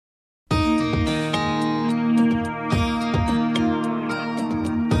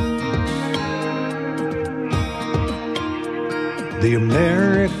The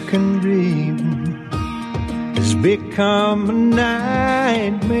American dream has become a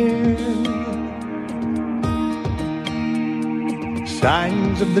nightmare.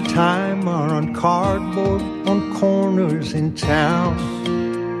 Signs of the time are on cardboard on corners in town.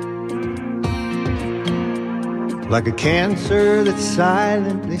 Like a cancer that's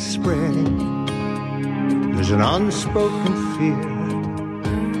silently spreading, there's an unspoken fear.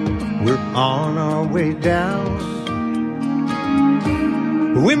 We're on our way down.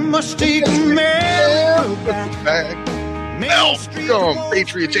 We must take America back. Welcome,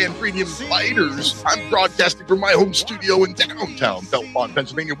 Patriots and Freedom Fighters. I'm broadcasting from my home studio in downtown Belmont,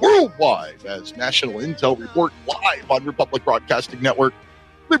 Pennsylvania, worldwide as National Intel Report live on Republic Broadcasting Network,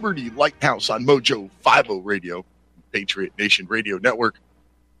 Liberty Lighthouse on Mojo 50 Radio, Patriot Nation Radio Network,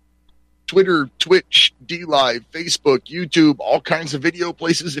 Twitter, Twitch, DLive, Facebook, YouTube, all kinds of video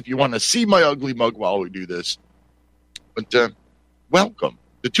places if you want to see my ugly mug while we do this. But welcome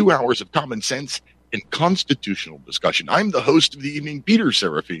to 2 hours of common sense and constitutional discussion. I'm the host of the evening, Peter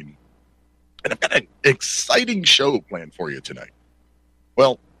Serafine, and I've got an exciting show planned for you tonight.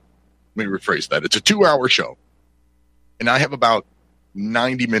 Well, let me rephrase that. It's a 2-hour show, and I have about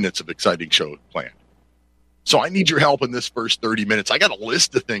 90 minutes of exciting show planned. So I need your help in this first 30 minutes. I got a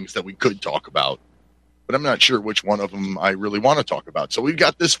list of things that we could talk about, but I'm not sure which one of them I really want to talk about. So we've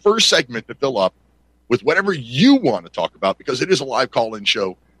got this first segment to fill up with whatever you want to talk about, because it is a live call-in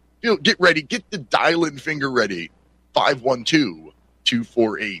show. Get ready. Get the dial-in finger ready.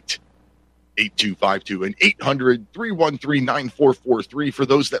 512-248-8252 and 800-313-9443 for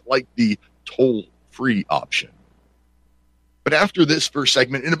those that like the toll-free option. But after this first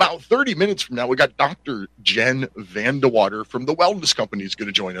segment, in about 30 minutes from now, we got Dr. Jen Vandewater from the Wellness Company is going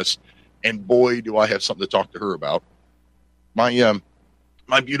to join us. And boy, do I have something to talk to her about.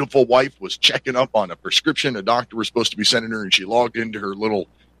 My beautiful wife was checking up on a prescription a doctor was supposed to be sending her, and she logged into her little,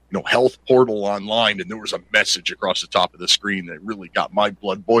 health portal online, and there was a message across the top of the screen that really got my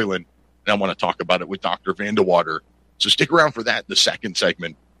blood boiling. And I want to talk about it with Dr. Vandewater. So stick around for that in the second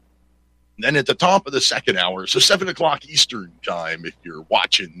segment. And then at the top of the second hour, so 7 o'clock Eastern time, if you're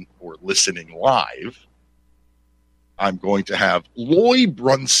watching or listening live, I'm going to have Loy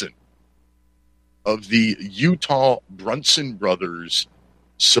Brunson of the Utah Brunson Brothers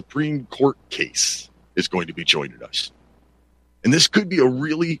Supreme Court case is going to be joining us. And this could be a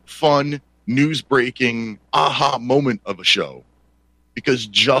really fun, news-breaking, aha moment of a show, because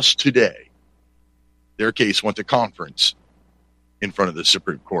just today, their case went to conference in front of the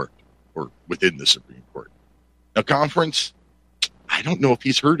Supreme Court, or within the Supreme Court. Now, conference, I don't know if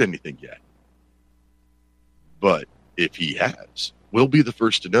he's heard anything yet. But if he has, we'll be the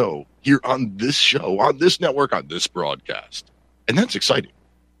first to know here on this show, on this network, on this broadcast. And that's exciting.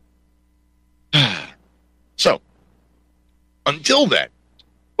 So, until then,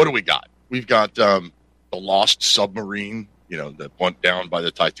 what do we got? We've got the lost submarine, that went down by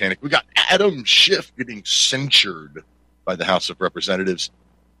the Titanic. We got Adam Schiff getting censured by the House of Representatives.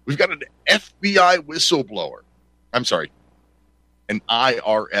 We've got an FBI whistleblower. I'm sorry, an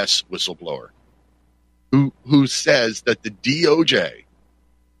IRS whistleblower who says that the DOJ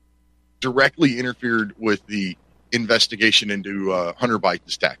directly interfered with the investigation into Hunter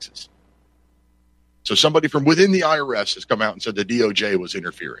Biden's taxes. So somebody from within the IRS has come out and said the DOJ was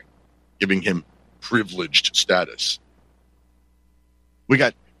interfering, giving him privileged status. We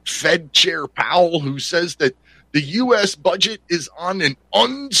got Fed Chair Powell, who says that the U.S. budget is on an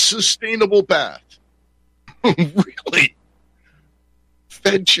unsustainable path. Really?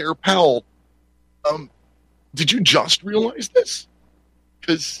 Fed Chair Powell, did you just realize this?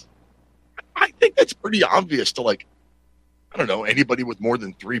 Because I think that's pretty obvious to, anybody with more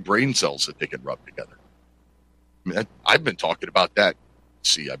than 3 brain cells that they can rub together. I mean, I've been talking about that.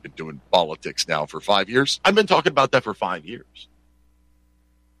 See, I've been doing politics now for 5 years. I've been talking about that for 5 years.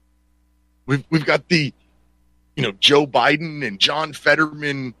 We've got the, Joe Biden and John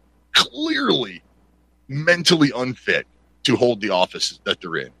Fetterman clearly mentally unfit to hold the office that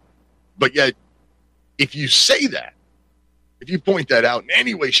they're in. But yet, if you say that, if you point that out in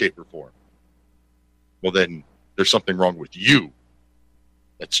any way, shape, or form, well, then there's something wrong with you.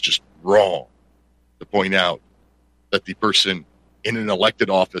 That's just wrong to point out that the person in an elected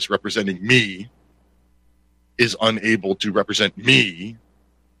office representing me is unable to represent me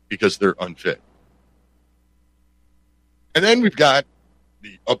because they're unfit. And then we've got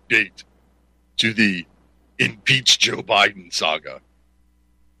the update to the impeach Joe Biden saga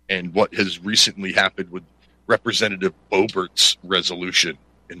and what has recently happened with Representative Boebert's resolution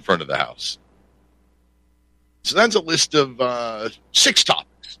in front of the House. So that's a list of 6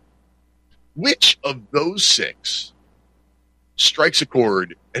 topics. Which of those 6 strikes a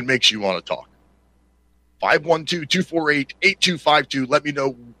chord and makes you want to talk. 512-248-8252. Let me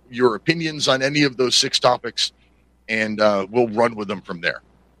know your opinions on any of those 6 topics, and we'll run with them from there.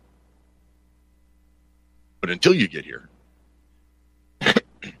 But until you get here,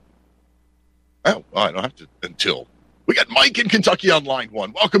 oh, I don't have to until. We got Mike in Kentucky on line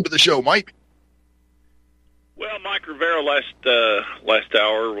 1. Welcome to the show, Mike. Well, Mike Rivera last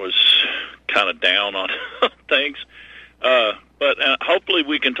hour was kind of down on things, but hopefully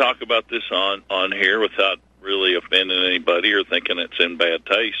we can talk about this on here without really offending anybody or thinking it's in bad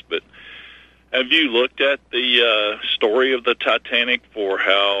taste. But have you looked at the story of the Titanic for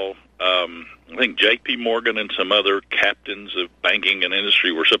how I think J.P. Morgan and some other captains of banking and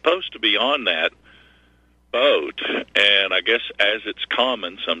industry were supposed to be on that boat, and I guess as it's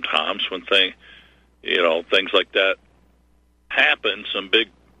common sometimes when things like that happen, some big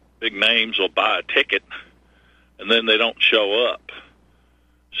names will buy a ticket and then they don't show up.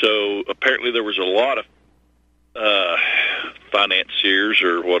 So apparently there was a lot of financiers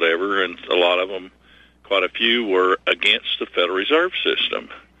or whatever, and a lot of them, quite a few, were against the Federal Reserve System.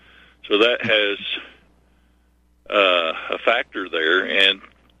 So that has a factor there, and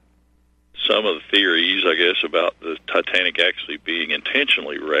some of the theories, I guess, about the Titanic actually being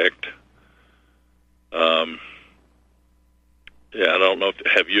intentionally wrecked. I don't know.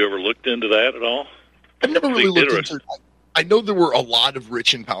 Have you ever looked into that at all? I've never really looked into it. I know there were a lot of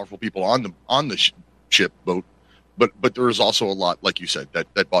rich and powerful people on the ship boat, but there was also a lot, like you said,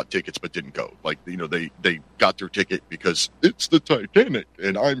 that bought tickets but didn't go. Like, they got their ticket because it's the Titanic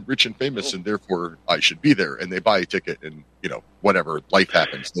and I'm rich and famous and therefore I should be there. And they buy a ticket and whatever, life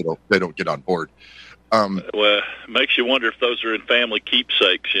happens. They don't get on board. Well, it makes you wonder if those are in family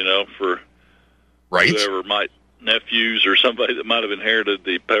keepsakes, for right? Whoever nephews or somebody that might have inherited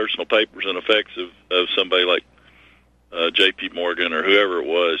the personal papers and effects of somebody like J.P. Morgan or whoever it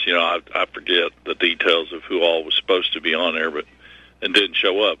was. I forget the details of who all was supposed to be on there, and didn't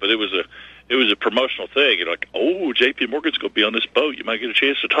show up. But it was a promotional thing. Like, oh, J.P. Morgan's going to be on this boat. You might get a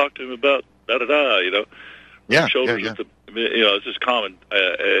chance to talk to him about da-da-da, Yeah, shoulders yeah. It's just common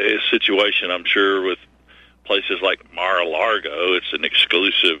situation, I'm sure, with places like Mar-a-Lago. It's an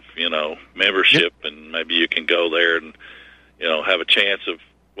exclusive, membership, and maybe you can go there and, have a chance of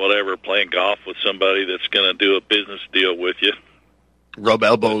whatever, playing golf with somebody that's going to do a business deal with you. Rub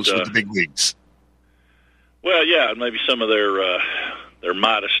elbows with the big wigs. Well, yeah, maybe some of their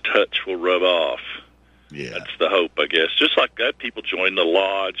Midas touch will rub off. Yeah. That's the hope, I guess. Just like that, people join the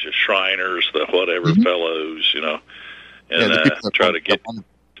lodge, the Shriners, the whatever fellows, and the people try to get...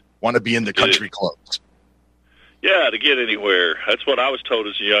 Want to be in the country clubs. Yeah, to get anywhere. That's what I was told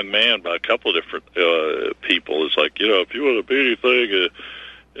as a young man by a couple of different people. It's like, if you want to be anything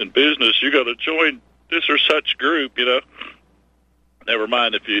in business, you got to join this or such group, Never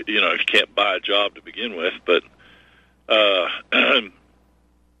mind if you can't buy a job to begin with. But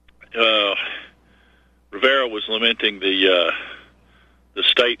Rivera was lamenting the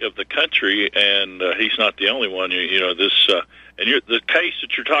state of the country, and he's not the only one. And the case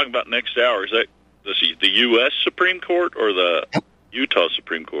that you're talking about next hour, is that the U.S. Supreme Court or the Utah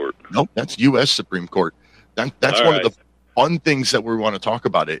Supreme Court? Nope, that's U.S. Supreme Court. That's one of the fun things that we want to talk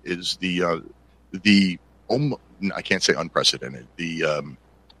about. It is the I can't say unprecedented, the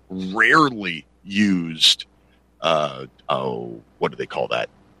rarely used. What do they call that?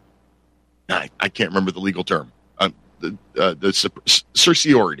 I can't remember the legal term. The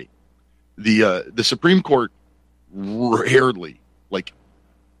certiorari. The Supreme Court rarely,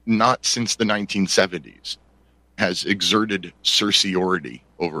 not since the 1970s, has exerted certiorari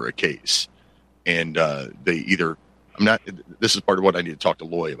over a case, and they either. This is part of what I need to talk to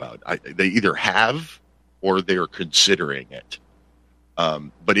Loy about. They either have or they are considering it.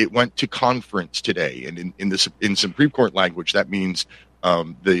 But it went to conference today, and in Supreme Court language, that means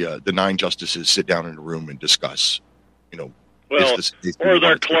the 9 justices sit down in a room and discuss. Or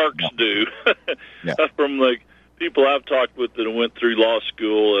their clerks do. Yeah. From the people I've talked with that went through law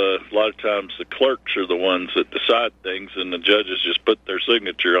school, a lot of times the clerks are the ones that decide things, and the judges just put their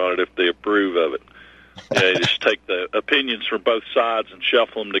signature on it if they approve of it. They just take the opinions from both sides and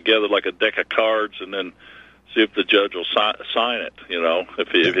shuffle them together like a deck of cards, and then see if the judge will sign it.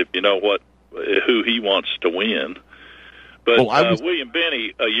 If you know who he wants to win. But William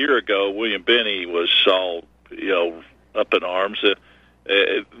Benny, a year ago, was all up in arms.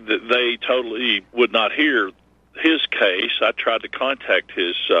 They totally would not hear his case. I tried to contact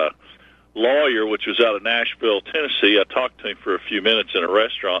his lawyer, which was out of Nashville, Tennessee. I talked to him for a few minutes in a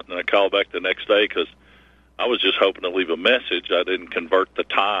restaurant, and I called back the next day because I was just hoping to leave a message. I didn't convert the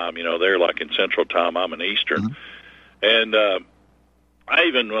time. They're like in Central Time. I'm in Eastern. Mm-hmm. And I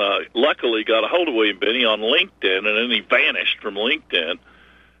even luckily got a hold of William Binney on LinkedIn, and then he vanished from LinkedIn.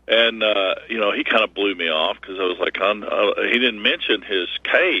 And, he kind of blew me off because I was like, he didn't mention his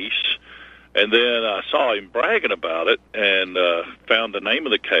case. And then I saw him bragging about it and found the name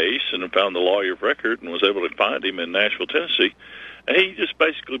of the case and found the lawyer of record and was able to find him in Nashville, Tennessee. And he just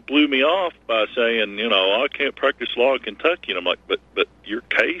basically blew me off by saying, I can't practice law in Kentucky. And I'm like, but your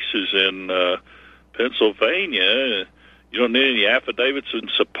case is in Pennsylvania. You don't need any affidavits in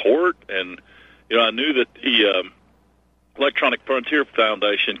support. And, I knew that the Electronic Frontier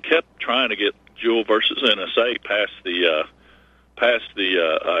Foundation kept trying to get Jewell versus NSA past the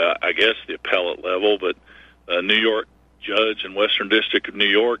I guess the appellate level, but a New York judge in Western District of New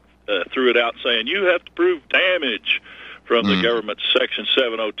York threw it out saying you have to prove damage from the government's Section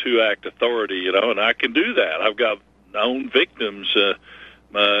 702 Act authority, and I can do that. I've got known victims.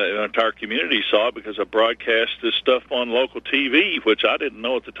 My entire community saw it because I broadcast this stuff on local TV, which I didn't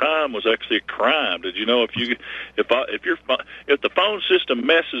know at the time was actually a crime. Did you know if the phone system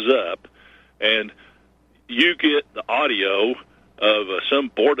messes up and you get the audio of some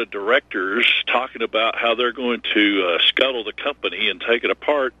board of directors talking about how they're going to scuttle the company and take it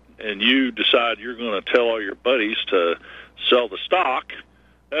apart, and you decide you're going to tell all your buddies to sell the stock,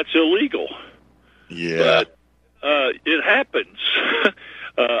 that's illegal. Yeah. But it happens.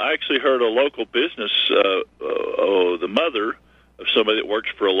 I actually heard a local business, the mother of somebody that works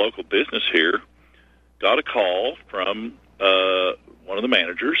for a local business here, got a call from one of the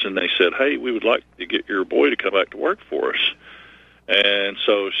managers, and they said, hey, we would like to get your boy to come back to work for us. And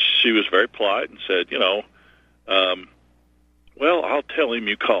so she was very polite and said, well, I'll tell him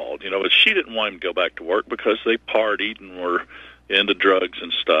you called, but she didn't want him to go back to work because they partied and were into drugs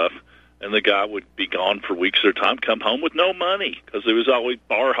and stuff. And the guy would be gone for weeks at a time, come home with no money because there was always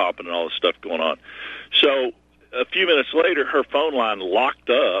bar hopping and all this stuff going on. So a few minutes later, her phone line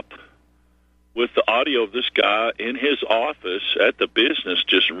locked up with the audio of this guy in his office at the business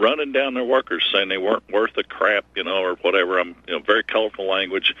just running down their workers saying they weren't worth a crap, or whatever. Very colorful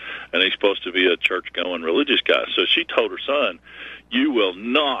language, and he's supposed to be a church-going religious guy. So she told her son, you will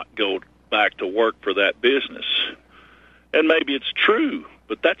not go back to work for that business. And maybe it's true,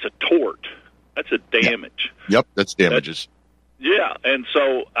 but that's a tort. That's a damage. Yep, that's damages. And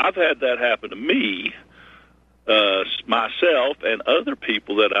so I've had that happen to me, myself and other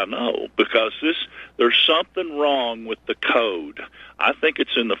people that I know, because there's something wrong with the code. I think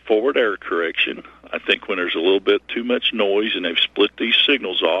it's in the forward error correction. I think when there's a little bit too much noise and they've split these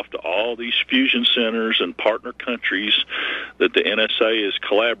signals off to all these fusion centers and partner countries that the NSA is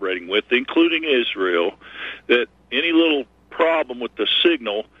collaborating with, including Israel, that any little problem with the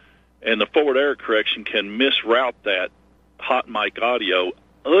signal and the forward error correction can misroute that hot mic audio,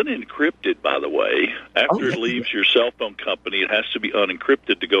 unencrypted, by the way. After it leaves your cell phone company, it has to be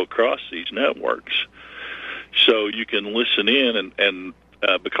unencrypted to go across these networks. So you can listen in, and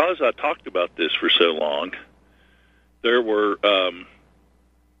because I talked about this for so long, there were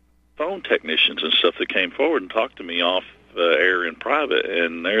phone technicians and stuff that came forward and talked to me off air in private,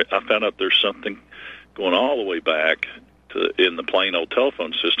 and I found out there's something going all the way back in the plain old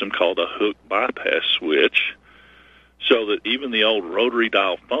telephone system called a hook bypass switch, so that even the old rotary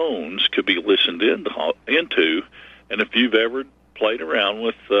dial phones could be listened into. And if you've ever played around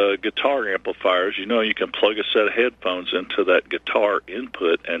with guitar amplifiers, you can plug a set of headphones into that guitar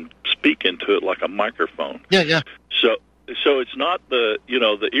input and speak into it like a microphone. Yeah. So it's not the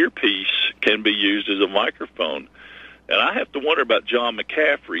earpiece can be used as a microphone. And I have to wonder about John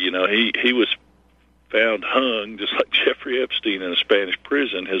McCaffrey. He was found hung just like Jeffrey Epstein in a Spanish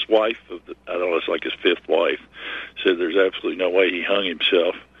prison. His wife, it's like his fifth wife, said there's absolutely no way he hung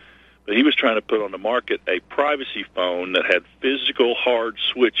himself. But he was trying to put on the market a privacy phone that had physical hard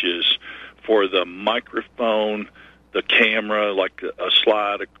switches for the microphone, the camera, like a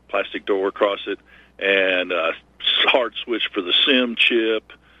slide, a plastic door across it, and a hard switch for the SIM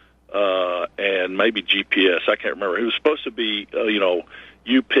chip, and maybe GPS. I can't remember. It was supposed to be,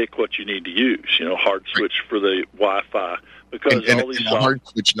 you pick what you need to use, hard switch for the Wi-Fi. Because all these a hard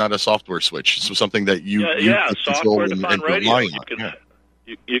switch, not a software switch. So something that you software-defined radio.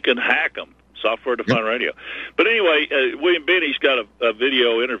 You can hack them, software-defined radio. But anyway, William Binney's got a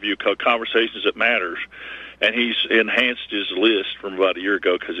video interview called Conversations That Matters, and he's enhanced his list from about a year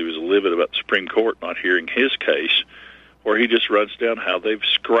ago because he was livid about the Supreme Court not hearing his case, where he just runs down how they've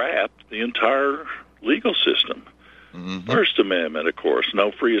scrapped the entire legal system. Mm-hmm. First Amendment, of course,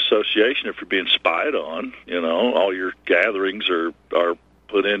 no free association if you're being spied on. All your gatherings are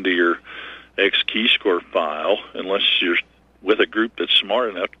put into your X keyscore file unless you're with a group that's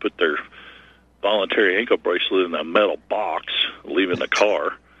smart enough to put their voluntary ankle bracelet in a metal box, leaving the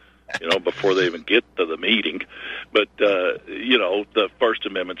car, before they even get to the meeting. But, the First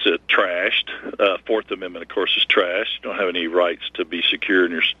Amendment's trashed. Fourth Amendment, of course, is trashed. You don't have any rights to be secure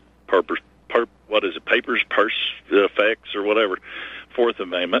in your papers, purse effects, or whatever. Fourth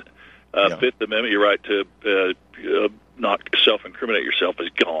Amendment. Fifth Amendment, your right to not self-incriminate yourself is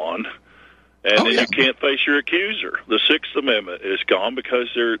gone. And then you can't face your accuser. The Sixth Amendment is gone because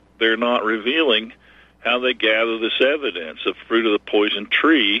they're not revealing how they gather this evidence of fruit of the poison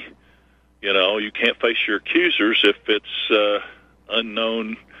tree. You can't face your accusers if it's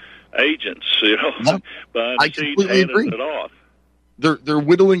unknown agents, behind the scenes handing it off. They're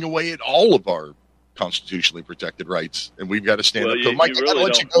whittling away at all of our constitutionally protected rights, and we've got to stand up. So, Mike, I got to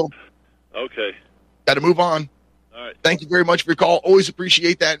let you go. Okay. Got to move on. All right. Thank you very much for your call. Always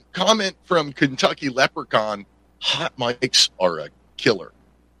appreciate that. Comment from Kentucky Leprechaun. Hot mics are a killer.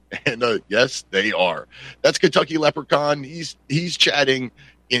 And yes, they are. That's Kentucky Leprechaun. He's chatting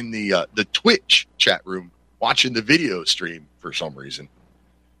in the Twitch chat room, watching the video stream for some reason.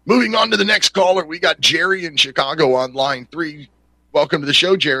 Moving on to the next caller, we got Jerry in Chicago on line 3. Welcome to the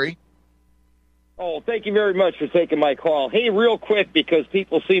show, Jerry. Oh, thank you very much for taking my call. Hey, real quick, because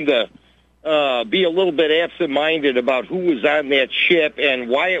people seem to be a little bit absent-minded about who was on that ship and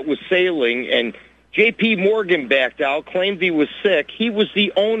why it was sailing. And J.P. Morgan backed out, claimed he was sick. He was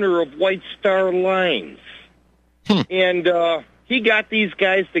the owner of White Star Lines. And he got these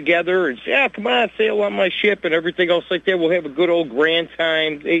guys together and said, come on, sail on my ship and everything else like that. We'll have a good old grand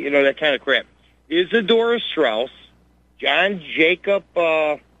time, that kind of crap. Isadora Strauss, John Jacob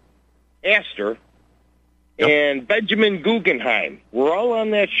Astor, and Benjamin Guggenheim were all on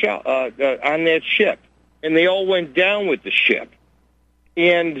that ship, and they all went down with the ship.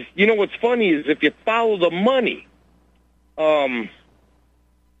 And what's funny is if you follow the money,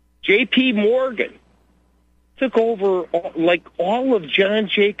 J.P. Morgan took over all of John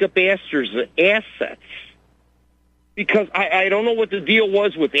Jacob Astor's assets. Because I don't know what the deal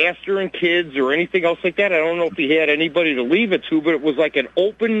was with Astor and kids or anything else like that. I don't know if he had anybody to leave it to, but it was like an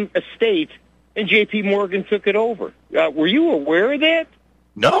open estate, and J.P. Morgan took it over. Were you aware of that?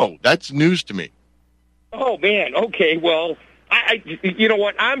 No, that's news to me. Oh, man. Okay, well, you know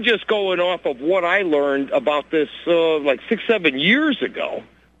what? I'm just going off of what I learned about this 6-7 years ago.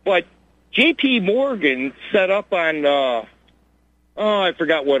 But J.P. Morgan set up on... I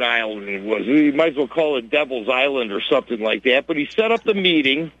forgot what island it was. You might as well call it Devil's Island or something like that. But he set up the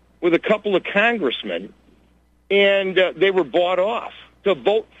meeting with a couple of congressmen, and they were bought off to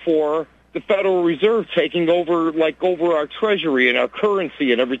vote for the Federal Reserve taking over our Treasury and our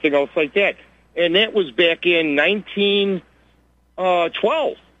currency and everything else like that. And that was back in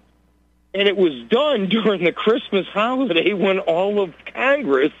 1912. And it was done during the Christmas holiday when all of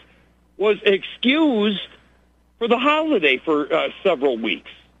Congress was excused for the holiday for several weeks.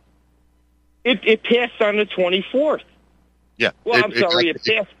 It passed on the 24th. Yeah. Well, I'm sorry, it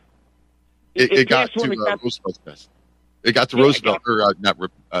passed. It got to Roosevelt's desk. It got to Roosevelt, or not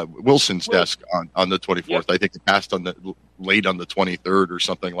Wilson's desk on the 24th. Yep. I think it passed late on the 23rd or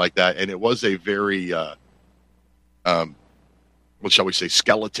something like that. And it was a very, what shall we say,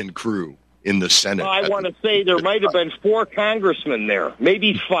 skeleton crew in the Senate. Well, I want to say there might have been 4 congressmen there,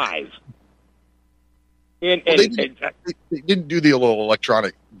 maybe 5. And they didn't do the little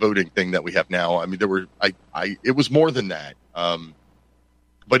electronic voting thing that we have now. I mean, there were it was more than that,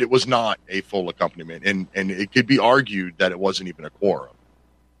 but it was not a full accompaniment, and it could be argued that it wasn't even a quorum.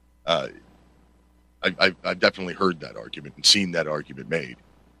 I've definitely heard that argument and seen that argument made.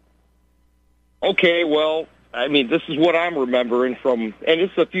 Okay, well, I mean, this is what I'm remembering from, and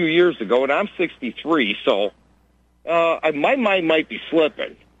it's a few years ago, and I'm 63, so my mind might be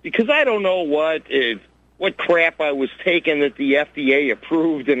slipping because I don't know what crap I was taking that the FDA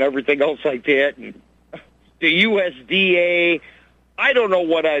approved and everything else like that, and the USDA. I don't know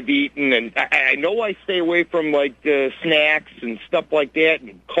what I've eaten, and I know I stay away from snacks and stuff like that,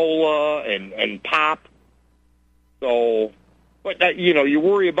 and cola and pop. So, but you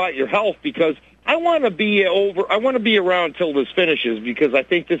worry about your health because I want to be around until this finishes because I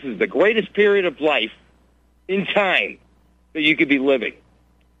think this is the greatest period of life in time that you could be living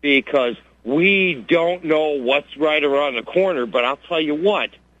because we don't know what's right around the corner, but I'll tell you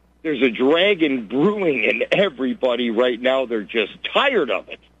what, there's a dragon brewing in everybody right now. They're just tired of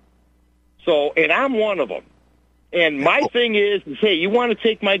it. So, and I'm one of them. And my thing is, hey, you want to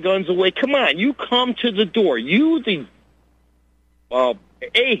take my guns away? Come on, you come to the door. You, the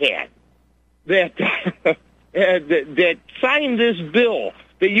AHAT, that signed this bill,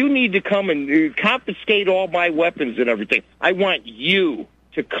 that you need to come and confiscate all my weapons and everything. I want you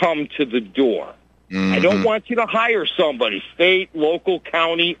to come to the door. Mm-hmm. I don't want you to hire somebody, state, local,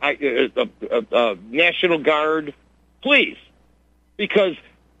 county, National Guard, please, because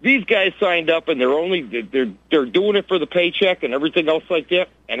these guys signed up and they're doing it for the paycheck and everything else like that.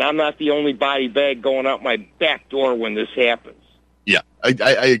 And I'm not the only body bag going out my back door when this happens. Yeah,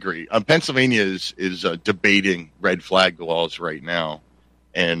 I agree. Pennsylvania is debating red flag laws right now,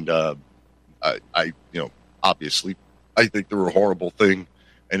 and obviously, I think they're a horrible thing.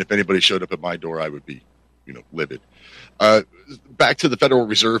 And if anybody showed up at my door, I would be, livid. Back to the Federal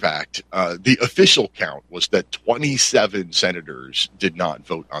Reserve Act, the official count was that 27 senators did not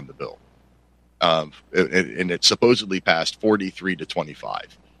vote on the bill, and it supposedly passed 43 to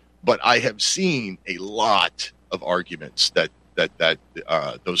 25. But I have seen a lot of arguments that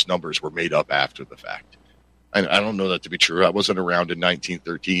those numbers were made up after the fact. And I don't know that to be true. I wasn't around in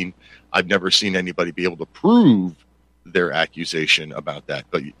 1913. I've never seen anybody be able to prove their accusation about that.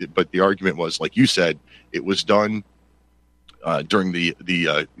 But the argument was, like you said, it was done during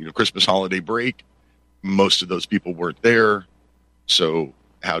the Christmas holiday break. Most of those people weren't there. So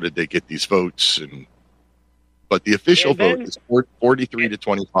how did they get these votes? But the official vote is 43 to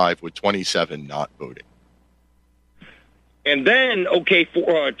 25 with 27 not voting. And then,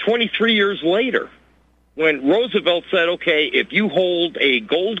 23 years later, when Roosevelt said, okay, if you hold a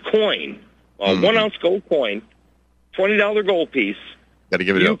gold coin, a 1 ounce gold coin, $20 gold piece, gotta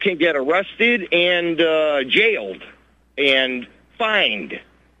give it you up. can get arrested and jailed and fined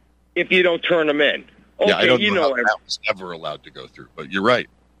if you don't turn them in. Okay, yeah, I don't know how that was ever allowed to go through, but you're right.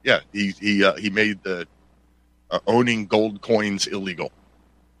 Yeah, he made the owning gold coins illegal.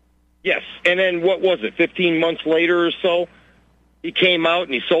 Yes, and then what was it, 15 months later or so, he came out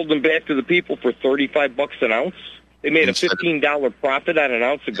and he sold them back to the people for $35 an ounce. They made a $15 profit on an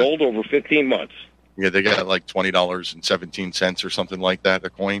ounce of gold over 15 months. Yeah, they got like $20.17 or something like that,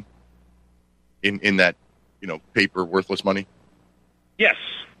 a coin, in that, paper worthless money. Yes.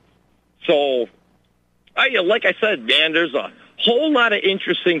 So, like I said, man, there's a whole lot of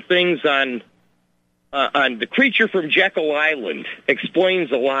interesting things on The Creature from Jekyll Island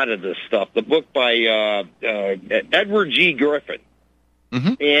explains a lot of this stuff. The book by Edward G. Griffin.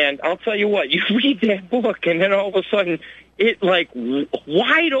 Mm-hmm. And I'll tell you what, you read that book, and then all of a sudden, it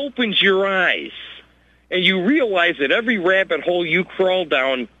wide opens your eyes, and you realize that every rabbit hole you crawl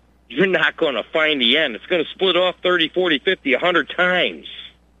down, you're not going to find the end. It's going to split off 30, 40, 50, 100 times.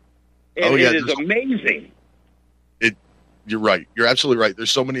 And it is amazing. You're right. You're absolutely right.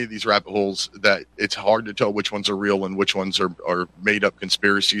 There's so many of these rabbit holes that it's hard to tell which ones are real and which ones are made up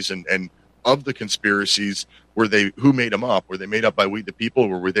conspiracies. And of the conspiracies, who made them up? Were they made up by we the people,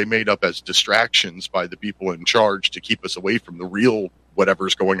 or were they made up as distractions by the people in charge to keep us away from the real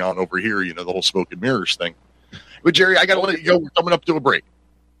whatever's going on over here? The whole smoke and mirrors thing. But Jerry, I got to let you go. We're coming up to a break.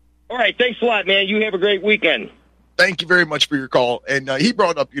 All right. Thanks a lot, man. You have a great weekend. Thank you very much for your call. And he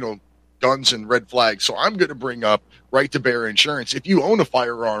brought up, guns and red flags. So I'm going to bring up right to bear insurance. If you own a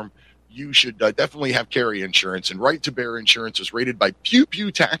firearm, you should definitely have carry insurance. And right to bear insurance is rated by Pew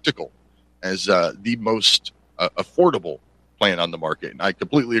Pew Tactical as the most affordable plan on the market. And I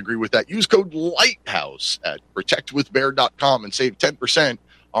completely agree with that. Use code Lighthouse at protectwithbear.com and save 10%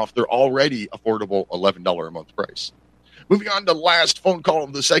 off their already affordable $11 a month price. Moving on to the last phone call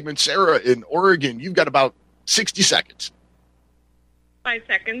of the segment. Sarah in Oregon, you've got about 60 seconds. 5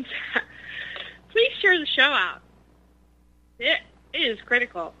 seconds. Please share the show out. It is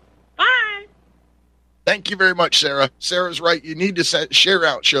critical. Bye. Thank you very much, Sarah. Sarah's right. You need to share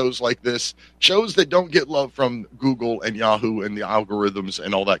out shows like this, shows that don't get love from Google and Yahoo and the algorithms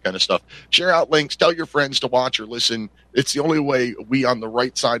and all that kind of stuff. Share out links. Tell your friends to watch or listen. It's the only way we on the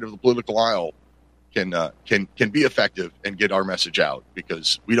right side of the political aisle can be effective and get our message out,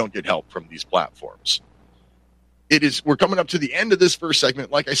 because we don't get help from these platforms. We're coming up to the end of this first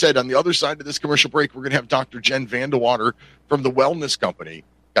segment. Like I said, on the other side of this commercial break, we're going to have Dr. Jen Vandewater from the Wellness Company.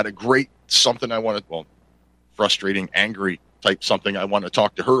 Got a great frustrating, angry type something I want to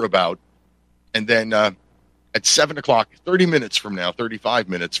talk to her about. And then at 7 o'clock, 35 minutes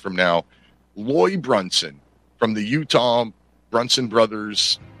from now, Loy Brunson from the Utah Brunson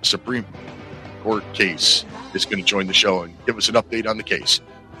Brothers Supreme Court case is going to join the show and give us an update on the case.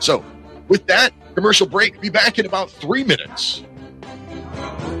 So with that commercial break, be back in about 3 minutes.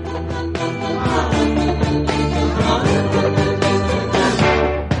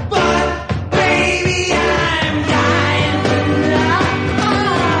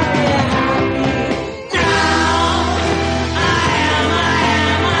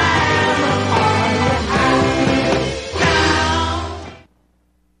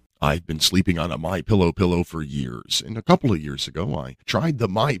 I've been sleeping on a MyPillow pillow for years, and a couple of years ago, I tried the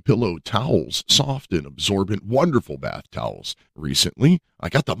MyPillow towels, soft and absorbent, wonderful bath towels. Recently, I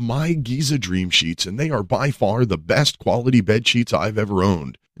got the My Giza Dream Sheets, and they are by far the best quality bed sheets I've ever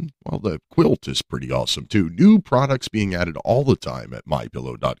owned. And, well, the quilt is pretty awesome, too. New products being added all the time at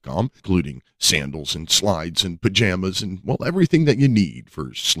MyPillow.com, including sandals and slides and pajamas and, well, everything that you need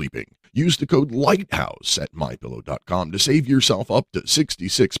for sleeping. Use the code Lighthouse at MyPillow.com to save yourself up to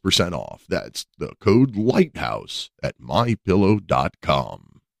 66% off. That's the code Lighthouse at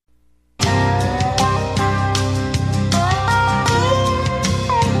MyPillow.com. They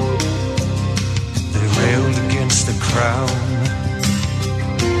railed against the crown.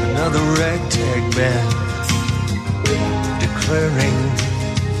 Another ragtag band declaring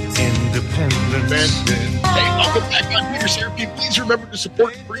independence. Hey, welcome back on Peter's Therapy. Please remember to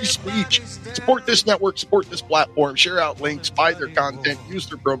support free speech. Support this network, support this platform, share out links, buy their content, use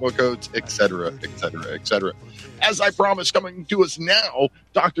their promo codes, etc., etc., etc. As I promised, coming to us now,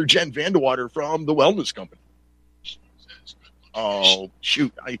 Dr. Jen Vandewater from the Wellness Company. Oh,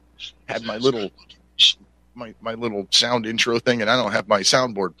 shoot. I had my little sound intro thing, and I don't have my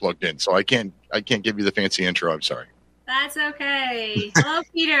soundboard plugged in, so I can't give you the fancy intro. I'm sorry. That's okay. Hello,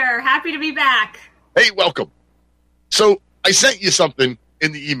 Peter. Happy to be back. Hey, welcome. So I sent you something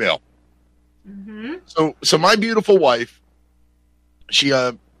in the email. Mm-hmm. So my beautiful wife, she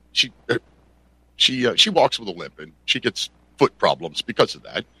walks with a limp, and she gets foot problems because of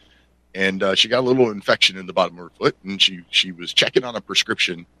that. And she got a little infection in the bottom of her foot, and she was checking on a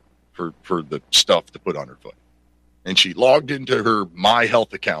prescription for the stuff to put on her foot. And she logged into her My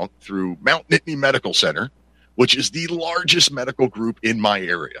Health account through Mount Nittany Medical Center, which is the largest medical group in my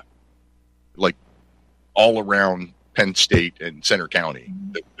area, like all around Penn State and Center County.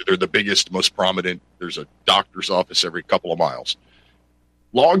 They're the biggest, most prominent. There's a doctor's office every couple of miles.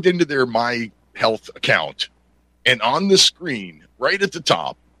 Logged into their My Health account, and on the screen, right at the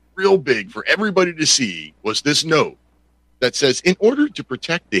top, real big for everybody to see, was this note that says, in order to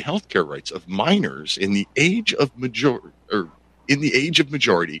protect the healthcare rights of minors in the age of majority,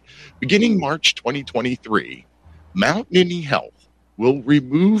 beginning March 2023, Mount Nittany Health will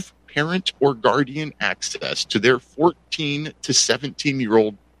remove parent or guardian access to their 14 to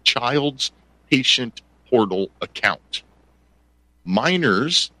 17-year-old child's patient portal account.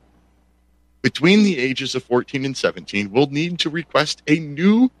 Minors between the ages of 14 and 17 will need to request a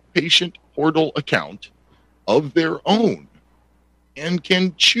new patient portal account of their own and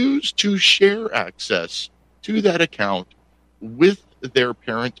can choose to share access to that account with their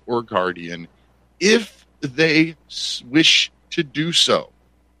parent or guardian if they wish to do so.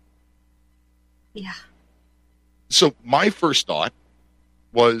 Yeah. So my first thought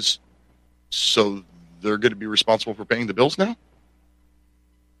was, so they're going to be responsible for paying the bills now?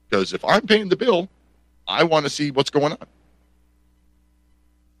 Because if I'm paying the bill, I want to see what's going on.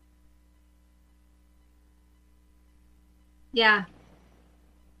 Yeah.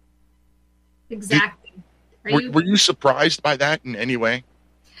 Exactly. Were you surprised by that in any way?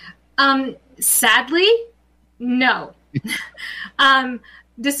 Sadly, no.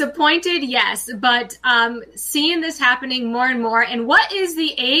 Disappointed, yes, but seeing this happening more and more. And what is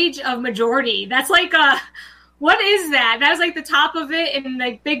the age of majority? That's like what is that? That was like the top of it in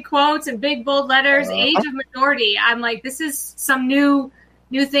like big quotes and big bold letters. Age of majority. I'm like, this is some new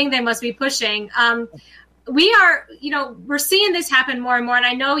thing they must be pushing. We are, we're seeing this happen more and more. And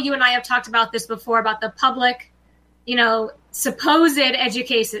I know you and I have talked about this before, about the public, supposed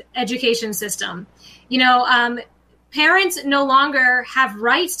education system. Parents no longer have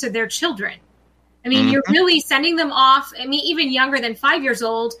rights to their children. I mean, you're really sending them off, even younger than 5 years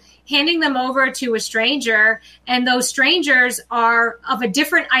old, handing them over to a stranger. And those strangers are of a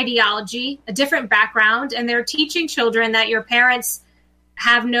different ideology, a different background, and they're teaching children that your parents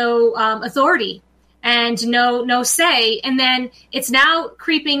have no authority and no say. And then it's now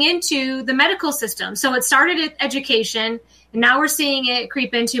creeping into the medical system. So it started at education, and now we're seeing it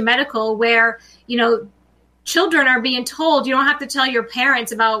creep into medical, where, children are being told, you don't have to tell your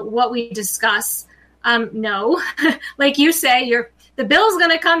parents about what we discuss. No, like you say, the bill's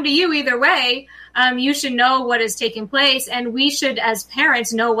going to come to you either way. You should know what is taking place, and we should, as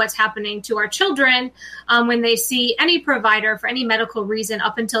parents, know what's happening to our children when they see any provider for any medical reason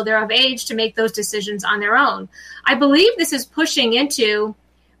up until they're of age to make those decisions on their own. I believe this is pushing into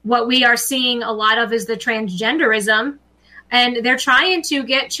what we are seeing a lot of, is the transgenderism. And they're trying to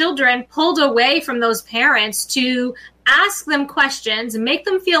get children pulled away from those parents to ask them questions and make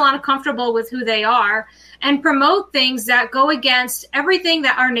them feel uncomfortable with who they are, and promote things that go against everything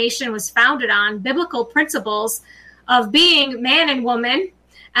that our nation was founded on, biblical principles of being man and woman,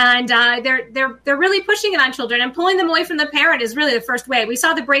 And they're really pushing it on children, and pulling them away from the parent is really the first way. We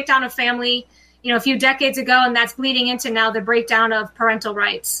saw the breakdown of family, a few decades ago, and that's bleeding into now the breakdown of parental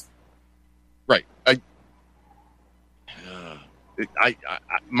rights. Right.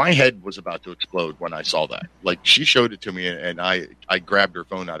 My head was about to explode when I saw that. Like, she showed it to me, and I grabbed her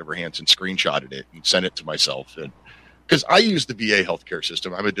phone out of her hands and screenshotted it and sent it to myself. And because I use the VA healthcare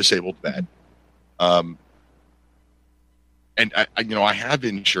system, I'm a disabled vet. And I have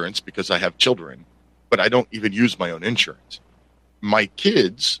insurance because I have children, but I don't even use my own insurance. My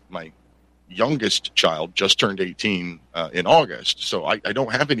kids, my youngest child just turned 18 in August, so I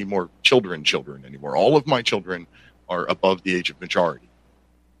don't have any more children anymore. All of my children are above the age of majority.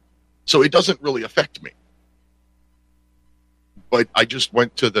 So it doesn't really affect me. But I just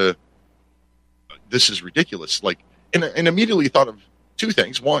went to this is ridiculous. Like, and immediately thought of two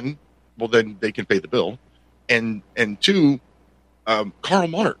things. One, well, then they can pay the bill. And two, Karl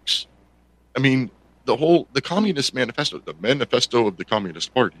Marx. I mean, the Communist Manifesto, the Manifesto of the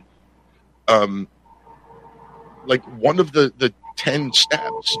Communist Party. Like, one of the 10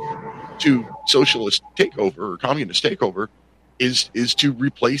 steps to socialist takeover or communist takeover is to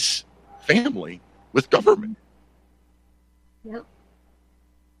replace family with government. Yep.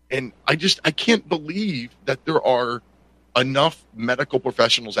 And I can't believe that there are enough medical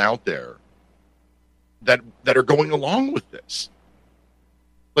professionals out there that are going along with this.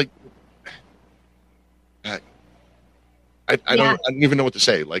 Like, I don't even know what to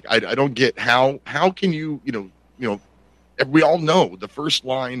say. Like, I don't get how can you we all know the first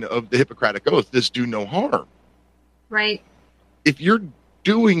line of the Hippocratic Oath is do no harm. Right. If you're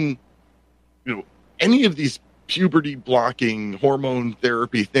doing, any of these puberty blocking hormone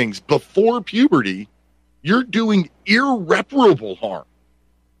therapy things before puberty, you're doing irreparable harm.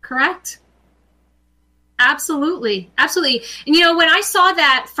 Correct. Absolutely. Absolutely. And when I saw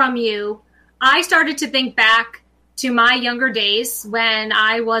that from you, I started to think back to my younger days when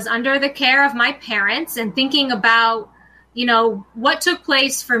I was under the care of my parents and thinking about what took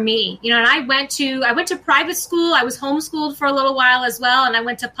place for me, and I went to private school. I was homeschooled for a little while as well. And I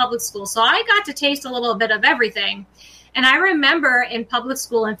went to public school. So I got to taste a little bit of everything. And I remember in public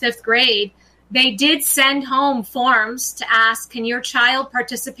school in 5th grade, they did send home forms to ask, can your child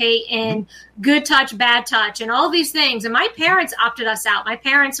participate in good touch, bad touch, and all these things. And my parents opted us out. My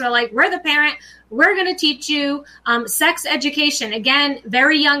parents were like, we're the parent. We're going to teach you sex education. Again,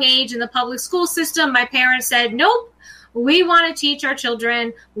 very young age in the public school system. My parents said, nope. We want to teach our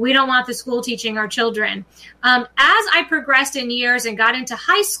children. We don't want the school teaching our children. As I progressed in years and got into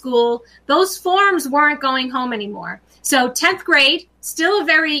high school, those forms weren't going home anymore. So 10th grade, still a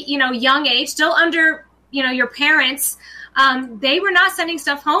very, young age, still under, your parents. They were not sending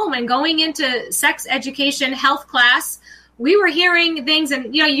stuff home, and going into sex education, health class, we were hearing things,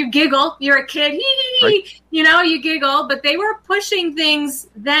 and, you giggle, you're a kid, right. You giggle, but they were pushing things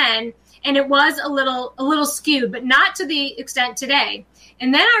then. And it was a little skewed, but not to the extent today.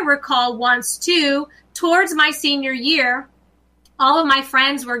 And then I recall once, too, towards my senior year, all of my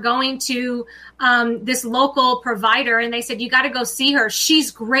friends were going to this local provider, and they said, you got to go see her. She's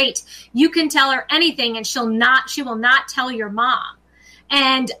great. You can tell her anything, and she will not tell your mom.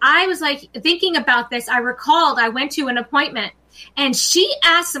 And I was like, thinking about this, I recalled I went to an appointment, and she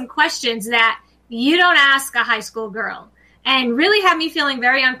asked some questions that you don't ask a high school girl. And really had me feeling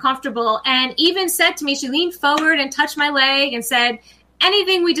very uncomfortable, and even said to me, she leaned forward and touched my leg and said,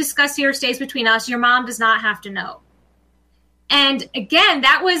 anything we discuss here stays between us. Your mom does not have to know. And again,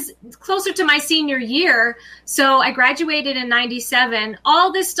 that was closer to my senior year. So I graduated in 97.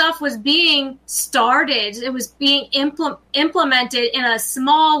 All this stuff was being started. It was being implemented in a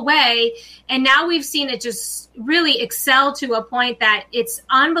small way. And now we've seen it just really excel to a point that it's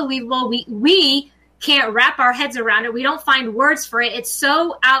unbelievable. We can't wrap our heads around it. We don't find words for it. It's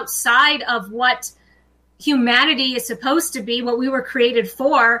so outside of what humanity is supposed to be, what we were created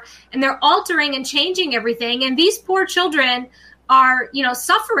for, and they're altering and changing everything. And these poor children are,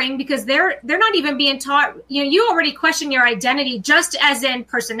 suffering because they're not even being taught. You already question your identity, just as in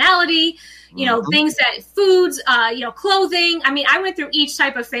personality, things that foods, clothing. I mean, I went through each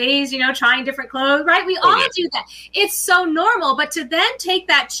type of phase, trying different clothes, right? We all do that. It's so normal. But to then take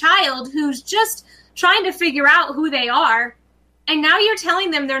that child who's just trying to figure out who they are, and now you're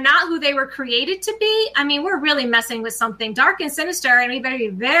telling them they're not who they were created to be. I mean, we're really messing with something dark and sinister, and we better be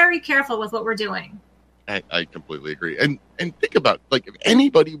very careful with what we're doing. I completely agree. And think about, like, if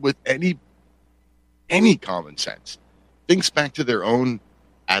anybody with any common sense thinks back to their own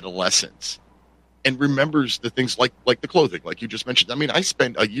adolescence and remembers the things like the clothing, like you just mentioned. I mean, I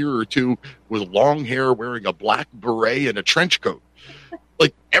spent a year or two with long hair, wearing a black beret and a trench coat.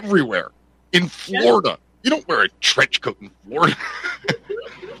 like everywhere. In Florida, you don't wear a trench coat in Florida.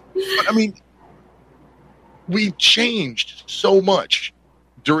 But I mean, we changed so much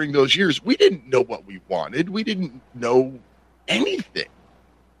during those years. We didn't know what we wanted. We didn't know anything.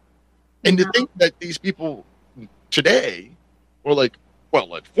 And to think that these people today were like,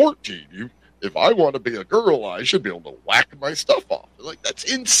 well, at 14, if I want to be a girl, I should be able to whack my stuff off. Like, that's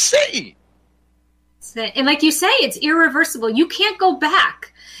insane. And like you say, it's irreversible. You can't go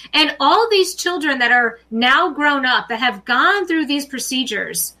back. And all these children that are now grown up, that have gone through these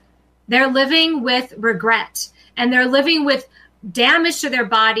procedures, they're living with regret, and they're living with damage to their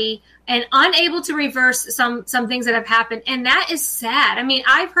body and unable to reverse some things that have happened. And that is sad. I mean,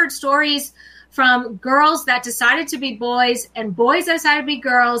 I've heard stories from girls that decided to be boys and boys that decided to be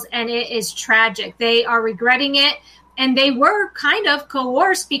girls, and it is tragic. They are regretting it, and they were kind of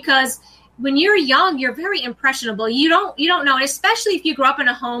coerced, because when you're young, you're very impressionable. You don't know, and especially if you grow up in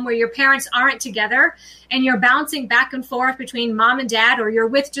a home where your parents aren't together and you're bouncing back and forth between mom and dad, or you're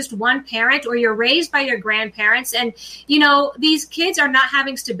with just one parent, or you're raised by your grandparents. And, these kids are not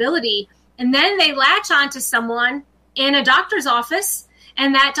having stability. And then they latch on to someone in a doctor's office,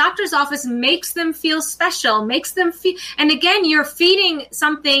 and that doctor's office makes them feel special, makes them feel, and again, you're feeding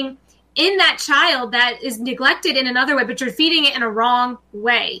something in that child that is neglected in another way, but you're feeding it in a wrong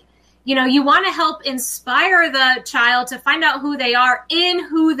way. You want to help inspire the child to find out who they are in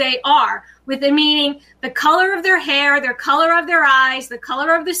who they are, with the meaning the color of their hair, their color of their eyes, the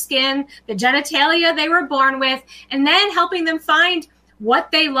color of the skin, the genitalia they were born with, and then helping them find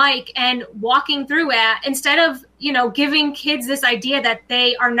what they like and walking through it, instead of, giving kids this idea that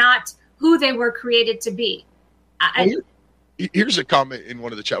they are not who they were created to be. Here's a comment in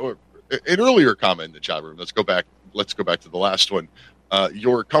one of the chat, an earlier comment in the chat room. Let's go back to the last one.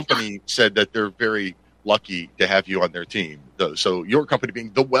 Your company said that they're very lucky to have you on their team. So your company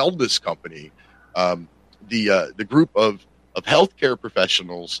being the wellness company, the group of healthcare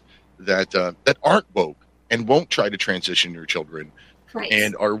professionals that aren't woke and won't try to transition your children, right,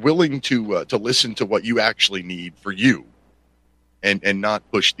 and are willing to listen to what you actually need for you, and not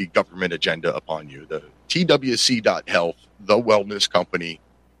push the government agenda upon you. The TWC.health, the wellness company.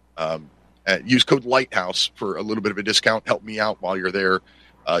 Use code Lighthouse for a little bit of a discount. Help me out while you're there.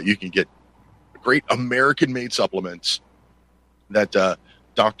 You can get great American-made supplements that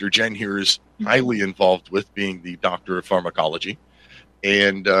Dr. Jen here is highly involved with, being the doctor of pharmacology,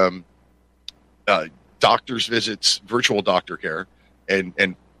 and doctor's visits, virtual doctor care,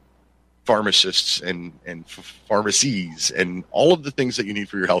 and pharmacists and pharmacies, and all of the things that you need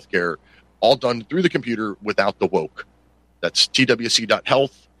for your healthcare, all done through the computer without the woke. That's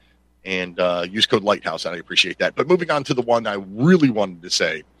TWC.health. And use code Lighthouse, and I appreciate that. But moving on to the one I really wanted to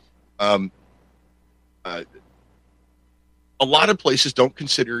say, a lot of places don't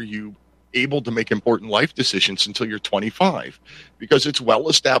consider you able to make important life decisions until you're 25, because it's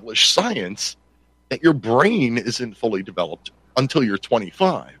well-established science that your brain isn't fully developed until you're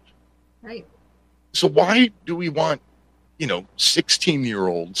 25. Right. So why do we want,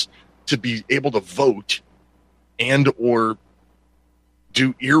 16-year-olds to be able to vote and or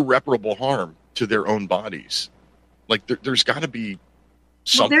do irreparable harm to their own bodies? Like, there's got to be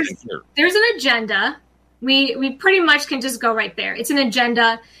something here. There's an agenda. We pretty much can just go right there. It's an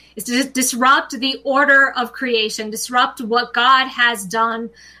agenda. It's to disrupt the order of creation, disrupt what God has done,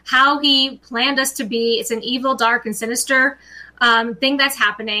 how he planned us to be. It's an evil, dark, and sinister thing that's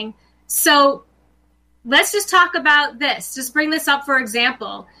happening. So let's just talk about this. Just bring this up for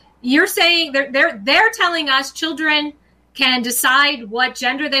example. You're saying they're telling us children can decide what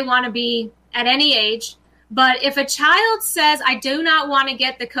gender they want to be at any age. But if a child says, I do not want to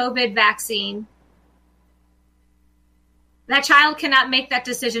get the COVID vaccine, that child cannot make that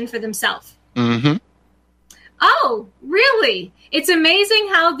decision for themselves. Mm-hmm. Oh, really? It's amazing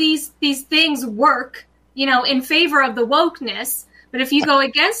how these things work, in favor of the wokeness. But if you go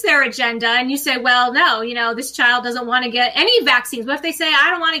against their agenda and you say, well, no, this child doesn't want to get any vaccines. What if they say, I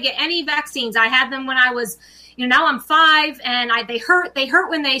don't want to get any vaccines? I had them when I was, now I'm 5 and they hurt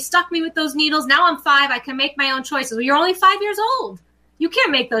when they stuck me with those needles. Now I'm 5. I can make my own choices. Well, you're only 5 years old. You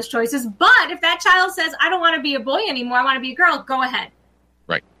can't make those choices. But if that child says, I don't want to be a boy anymore, I want to be a girl, go ahead.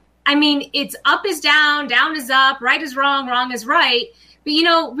 Right. I mean, it's up is down is up, right is wrong is right.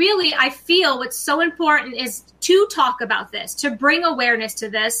 But, really, I feel what's so important is to talk about this, to bring awareness to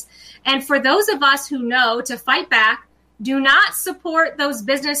this. And for those of us who know to fight back, do not support those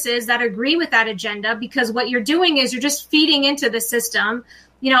businesses that agree with that agenda, because what you're doing is you're just feeding into the system.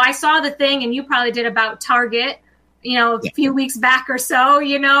 I saw the thing, and you probably did, about Target, a few weeks back or so.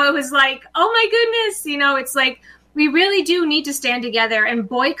 It was like, oh, my goodness. It's like we really do need to stand together and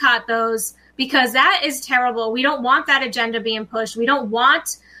boycott those, because that is terrible. We don't want that agenda being pushed. We don't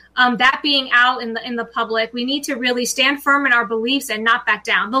want that being out in the public. We need to really stand firm in our beliefs and not back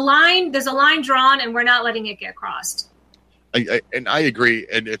down. There's a line drawn, and we're not letting it get crossed. I agree.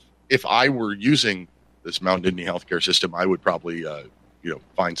 And if I were using this Mount Nittany healthcare system, I would probably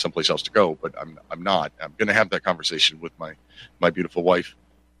find someplace else to go. But I'm not. I'm going to have that conversation with my beautiful wife.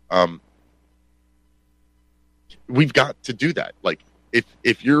 We've got to do that. Like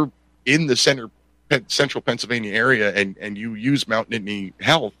if you're in the central Pennsylvania area and you use Mount Nittany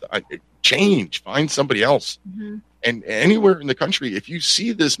Health, find somebody else. Mm-hmm. And anywhere in the country, if you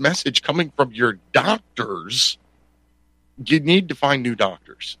see this message coming from your doctors, you need to find new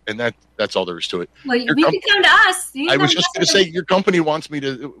doctors. And that's all there is to it. Well, you can come to us. I was just going to say, your company wants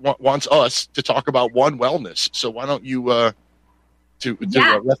us to talk about One Wellness. So why don't you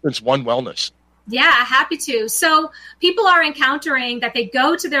reference One Wellness? Yeah, happy to. So people are encountering that they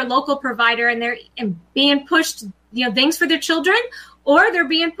go to their local provider and they're being pushed, things for their children, or they're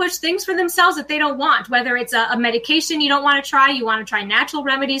being pushed things for themselves that they don't want, whether it's a medication you don't want to try, you want to try natural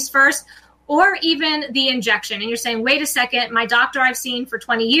remedies first, or even the injection. And you're saying, wait a second, my doctor I've seen for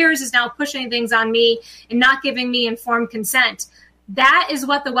 20 years is now pushing things on me and not giving me informed consent. That is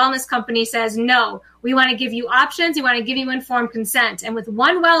what the wellness company says. No, we want to give you options. We want to give you informed consent. And with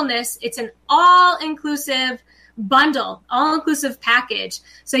One Wellness, it's an all-inclusive bundle, all-inclusive package.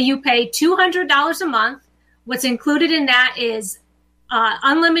 So you pay $200 a month. What's included in that is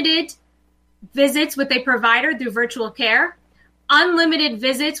unlimited visits with a provider through virtual care, unlimited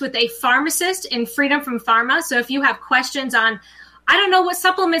visits with a pharmacist in Freedom from Pharma. So if you have questions on, I don't know what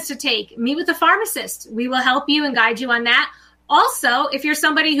supplements to take, meet with a pharmacist. We will help you and guide you on that. Also, if you're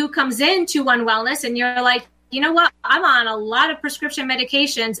somebody who comes into One Wellness and you're like, you know what, I'm on a lot of prescription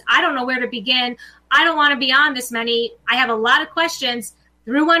medications. I don't know where to begin. I don't want to be on this many. I have a lot of questions.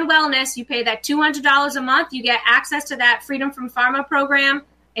 Through One Wellness, you pay that $200 a month. You get access to that Freedom from Pharma program,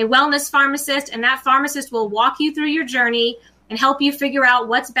 a wellness pharmacist, and that pharmacist will walk you through your journey and help you figure out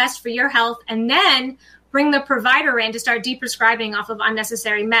what's best for your health, and then bring the provider in to start deprescribing off of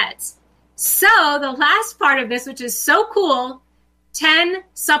unnecessary meds. So the last part of this, which is so cool, 10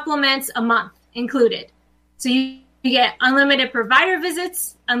 supplements a month included. So you get unlimited provider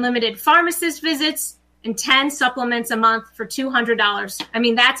visits, unlimited pharmacist visits, and 10 supplements a month for $200. I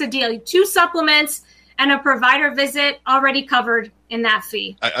mean, that's a deal. 2 supplements and a provider visit already covered in that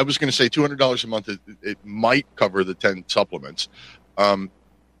fee. I was going to say $200 a month. It might cover the 10 supplements. And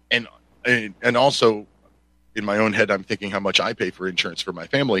also, in my own head, I'm thinking how much I pay for insurance for my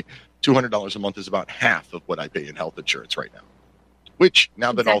family. $200 a month is about half of what I pay in health insurance right now. Which,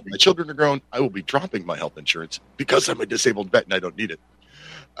 now that all of my children are grown, I will be dropping my health insurance because I'm a disabled vet and I don't need it.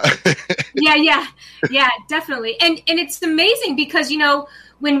 Yeah, definitely. And it's amazing because,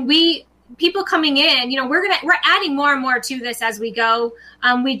 when people coming in, we're adding more and more to this as we go.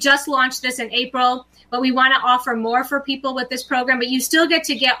 We just launched this in April, but we want to offer more for people with this program. But you still get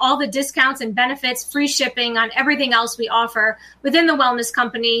to get all the discounts and benefits, free shipping on everything else we offer within the wellness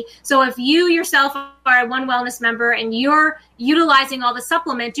company. So if you yourself are a One Wellness member and you're utilizing all the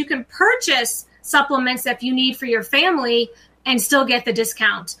supplements, you can purchase supplements that you need for your family and still get the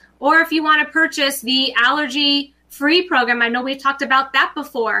discount. Or if you want to purchase the allergy-free program, I know we've talked about that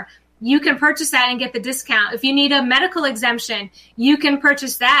before, you can purchase that and get the discount. If you need a medical exemption, you can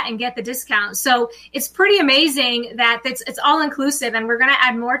purchase that and get the discount. So it's pretty amazing that it's all inclusive, and we're going to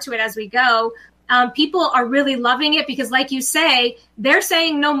add more to it as we go. People are really loving it because, like you say, they're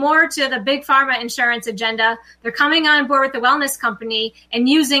saying no more to the big pharma insurance agenda. They're coming on board with the wellness company and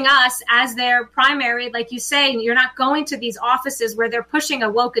using us as their primary. Like you say, you're not going to these offices where they're pushing a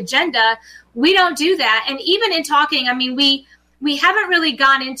woke agenda. We don't do that. And even in talking, I mean, we haven't really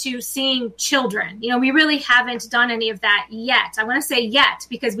gone into seeing children. We really haven't done any of that yet. I want to say yet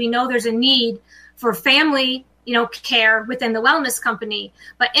because we know there's a need for family care within the wellness company.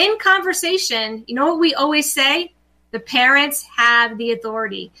 But in conversation, what we always say? The parents have the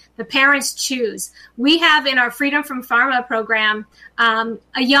authority. The parents choose. We have in our Freedom from Pharma program, a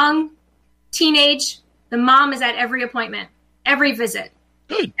young teenage, the mom is at every appointment, every visit.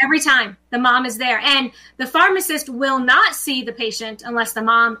 Good. Every time the mom is there. And the pharmacist will not see the patient unless the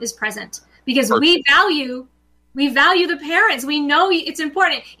mom is present because we value the parents. We know it's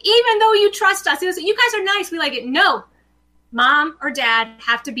important. Even though you trust us, you guys are nice. We like it. No, mom or dad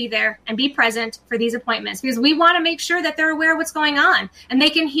have to be there and be present for these appointments because we want to make sure that they're aware of what's going on and they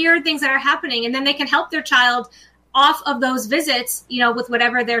can hear things that are happening and then they can help their child off of those visits, with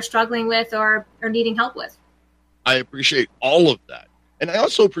whatever they're struggling with or needing help with. I appreciate all of that. And I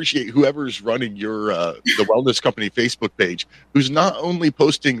also appreciate whoever's running your the Wellness Company Facebook page, who's not only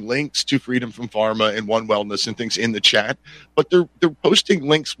posting links to Freedom from Pharma and One Wellness and things in the chat, but they're posting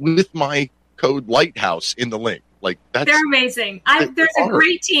links with my code Lighthouse in the link. Like they're amazing. There's a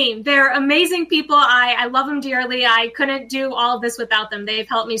great team. They're amazing people. I love them dearly. I couldn't do all of this without them. They've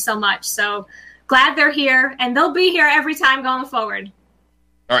helped me so much. So glad they're here, and they'll be here every time going forward.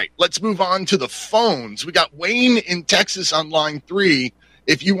 All right, let's move on to the phones. We got Wayne in Texas on line 3.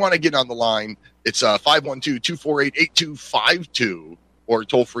 If you want to get on the line, it's 512-248-8252 or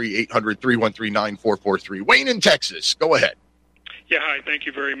toll free 800-313-9443. Wayne in Texas, go ahead. Yeah, hi. Thank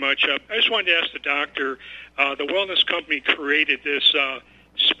you very much. I just wanted to ask the doctor, the Wellness Company created this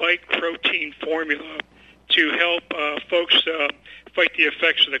spike protein formula to help folks fight the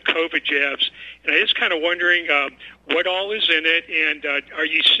effects of the COVID jabs. And I just kind of wondering what all is in it, and are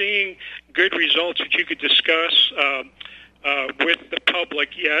you seeing good results that you could discuss with the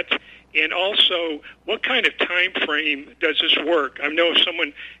public yet? And also, what kind of time frame does this work? I know if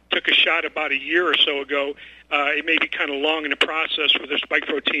someone took a shot about a year or so ago, it may be kind of long in the process where the spike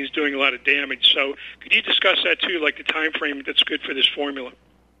protein is doing a lot of damage. So could you discuss that too, like the time frame that's good for this formula?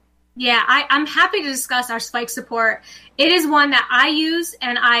 Yeah, I'm happy to discuss our spike support. It is one that I use,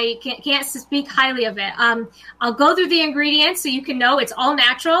 and I can't speak highly of it. I'll go through the ingredients so you can know it's all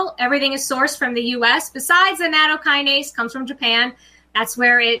natural. Everything is sourced from the U.S. Besides the nattokinase comes from Japan. That's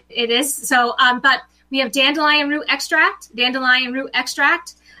where it is. So, but we have dandelion root extract. Dandelion root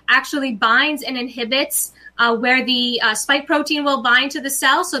extract actually binds and inhibits where the spike protein will bind to the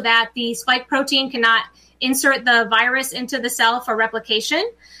cell so that the spike protein cannot insert the virus into the cell for replication.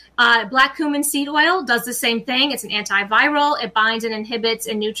 Black cumin seed oil does the same thing. It's an antiviral. It binds and inhibits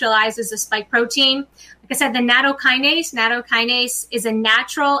and neutralizes the spike protein. Like I said, the nattokinase is a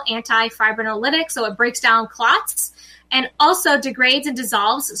natural antifibrinolytic, so it breaks down clots and also degrades and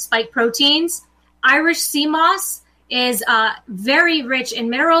dissolves spike proteins. Irish sea moss is very rich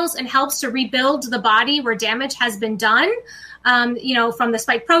in minerals and helps to rebuild the body where damage has been done, from the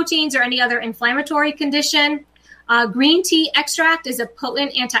spike proteins or any other inflammatory condition. Green tea extract is a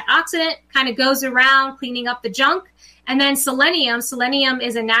potent antioxidant, kind of goes around cleaning up the junk. And then selenium. Selenium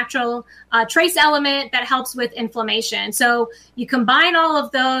is a natural trace element that helps with inflammation. So you combine all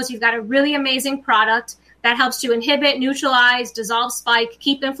of those, you've got a really amazing product that helps to inhibit, neutralize, dissolve spike,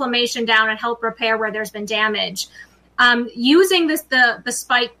 keep inflammation down, and help repair where there's been damage. Using the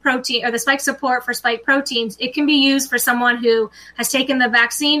spike protein or the spike support for spike proteins, it can be used for someone who has taken the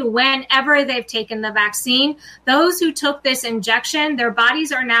vaccine whenever they've taken the vaccine. Those who took this injection, their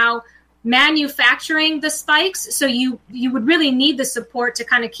bodies are now manufacturing the spikes. So you would really need the support to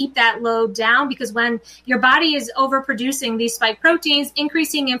kind of keep that load down, because when your body is overproducing these spike proteins,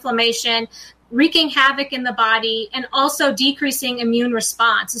 increasing inflammation, wreaking havoc in the body, and also decreasing immune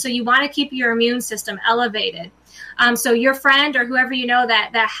response. So you want to keep your immune system elevated. So your friend or whoever you know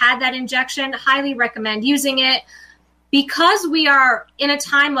that had that injection, highly recommend using it. Because we are in a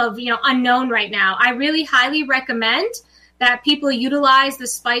time of unknown right now, I really highly recommend that people utilize the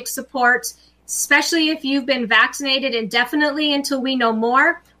spike support, especially if you've been vaccinated indefinitely until we know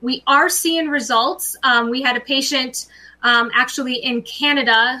more. We are seeing results. We had a patient actually in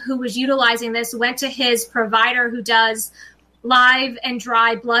Canada who was utilizing this, went to his provider who does live and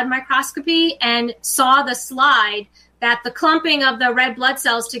dry blood microscopy and saw the slide that the clumping of the red blood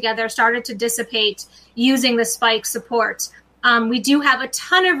cells together started to dissipate using the spike support. We do have a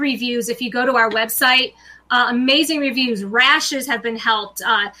ton of reviews. If you go to our website, amazing reviews. Rashes have been helped.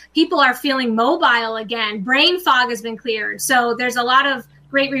 People are feeling mobile again. Brain fog has been cleared. So there's a lot of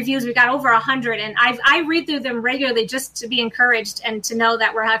great reviews. We've got over 100, and I read through them regularly just to be encouraged and to know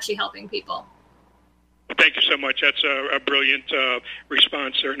that we're actually helping people. Thank you so much. That's a brilliant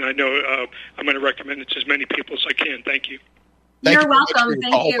response there, and I know I'm going to recommend it to as many people as I can. Thank you. You're welcome.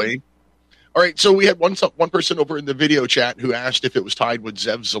 Thank you. Wayne. All right, so we had one person over in the video chat who asked if it was tied with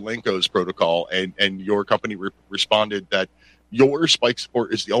Zev Zelenko's protocol, and your company responded that your spike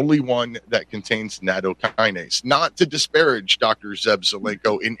support is the only one that contains nattokinase. Not to disparage Dr. Zev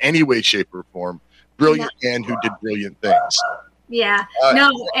Zelenko in any way, shape, or form. Brilliant man who did brilliant things. Yeah,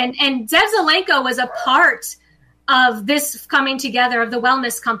 and Zev Zelenko was a part of this coming together of the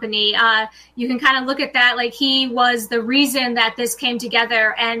Wellness Company. You can kind of look at that like he was the reason that this came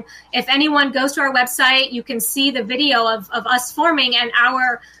together. And if anyone goes to our website, you can see the video of us forming, and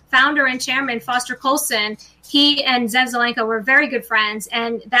our founder and chairman, Foster Colson, he and Zev Zelenko were very good friends.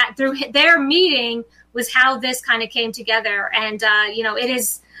 And that through their meeting was how this kind of came together. And, it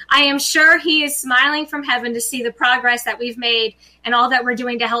is, I am sure he is smiling from heaven to see the progress that we've made and all that we're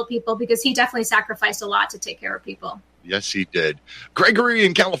doing to help people, because he definitely sacrificed a lot to take care of people. Yes, he did. Gregory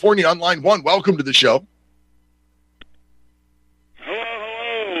in California on line 1. Welcome to the show.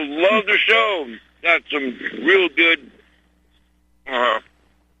 Hello. Love the show. Got some real good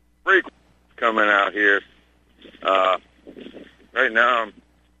frequencies coming out here. Right now, I'm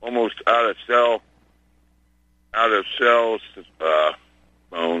almost out of cell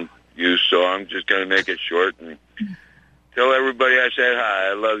phone use, so I'm just going to make it short and tell everybody I said hi.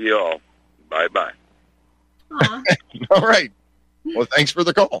 I love you all. Bye-bye. All right. Well, thanks for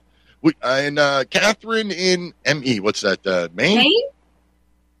the call. And Catherine in ME, what's that, Maine?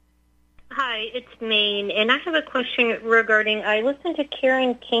 Hi, it's Maine, and I have a question regarding, I listened to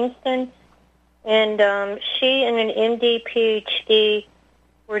Karen Kingston, and she and an MD, PhD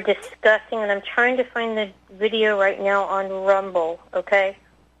were discussing, and I'm trying to find the video right now on Rumble, okay?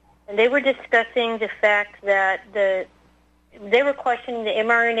 And they were discussing the fact that they were questioning the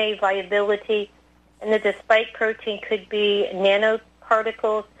mRNA viability and that the spike protein could be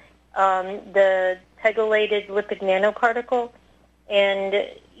nanoparticles, the pegylated lipid nanoparticle. And,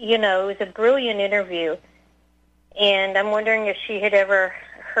 you know, it was a brilliant interview. And I'm wondering if she had ever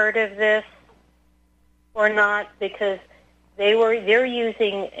heard of this or not, because they're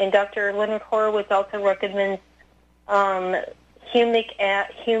using, and Dr. Leonard Horowitz also recommends humic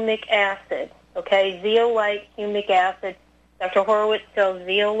acid, okay, zeolite humic acid. Dr. Horowitz sells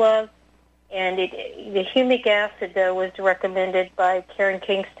Zeolove, and the humic acid, though, was recommended by Karen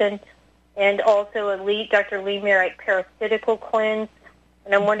Kingston, and also Dr. Lee Merritt parasitical cleanse.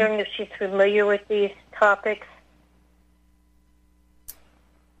 And I'm wondering if she's familiar with these topics.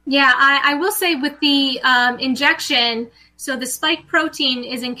 Yeah, I will say with the injection, so the spike protein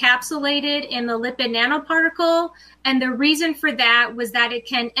is encapsulated in the lipid nanoparticle, and the reason for that was that it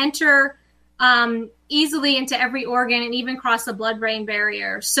can enter easily into every organ and even cross the blood-brain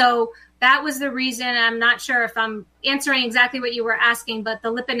barrier. So that was the reason. I'm not sure if I'm answering exactly what you were asking, but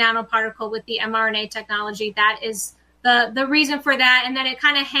the lipid nanoparticle with the mRNA technology, that is the reason for that. And then it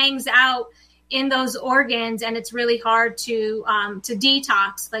kind of hangs out in those organs, and it's really hard to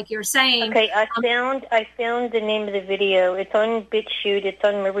detox, like you're saying. Okay, I found the name of the video. It's on BitChute. It's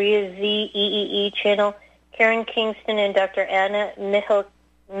on Maria Z channel. Karen Kingston and Dr. Anna Mihalcea,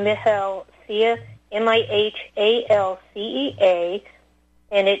 Mihalcea,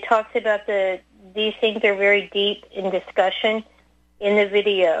 and it talks about these things are very deep in discussion in the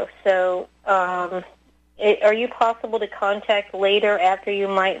video. So, are you possible to contact later after you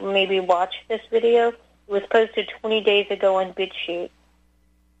might maybe watch this video? It was posted 20 days ago on BitChute.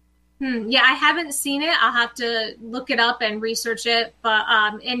 Yeah, I haven't seen it. I'll have to look it up and research it. But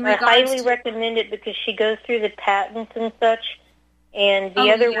I highly recommend it because she goes through the patents and such. And the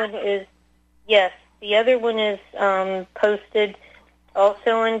other one is posted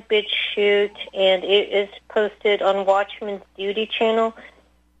also on BitChute, and it is posted on Watchman's Duty channel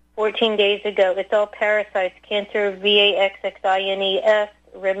 14 days ago. It's all parasites, cancer, VAXXINES,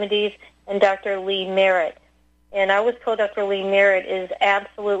 remedies, and Dr. Lee Merritt. And I was told Dr. Lee Merritt is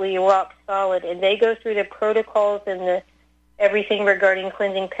absolutely rock solid, and they go through the protocols and everything regarding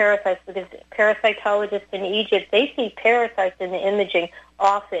cleansing parasites, because parasitologists in Egypt, they see parasites in the imaging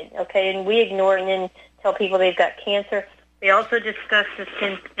often, okay, and we ignore it and then tell people they've got cancer. They also discuss the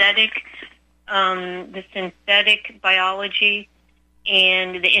synthetic biology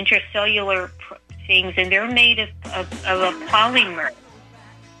and the intracellular things, and they're made of a polymer.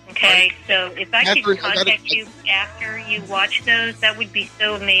 Okay, so if I could contact you after you watch those, that would be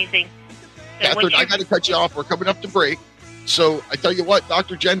so amazing. So Catherine, I got to cut you off. We're coming up to break. So I tell you what,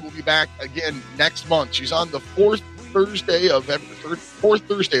 Dr. Jen will be back again next month. She's on the fourth Thursday of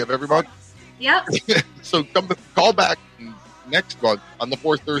every month. Yep. So call back next month on the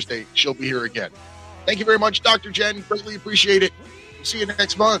fourth Thursday. She'll be here again. Thank you very much, Dr. Jen. Greatly appreciate it. We'll see you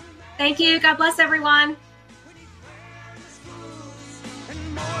next month. Thank you. God bless everyone.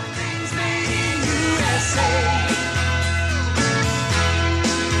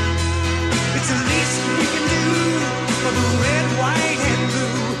 It's the least we can do for the red, white, and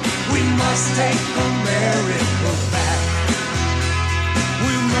blue. We must take America back.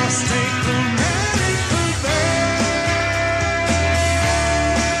 We must take America back.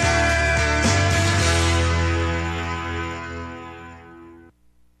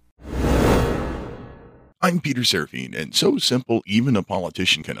 I'm Peter Serafine, and So Simple Even a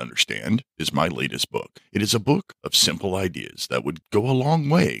Politician Can Understand is my latest book. It is a book of simple ideas that would go a long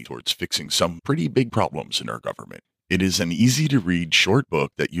way towards fixing some pretty big problems in our government. It is an easy-to-read short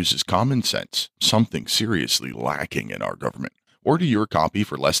book that uses common sense, something seriously lacking in our government. Order your copy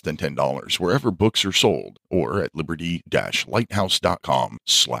for less than $10 wherever books are sold or at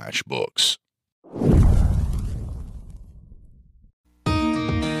liberty-lighthouse.com/books.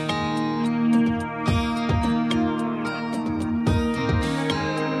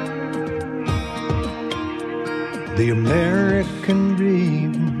 The American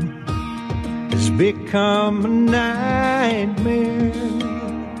dream has become a nightmare.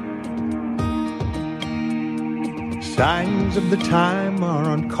 Signs of the time are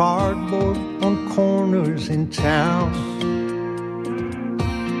on cardboard on corners in town.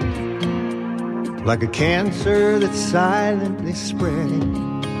 Like a cancer that's silently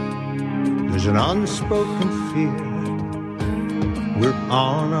spreading, there's an unspoken fear. We're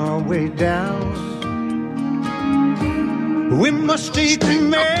on our way down. We must take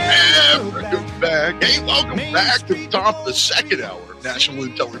America back. Hey, welcome back to the top of the second hour of National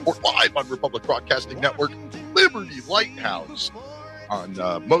Intel Report, live on Republic Broadcasting Network, Liberty Lighthouse, on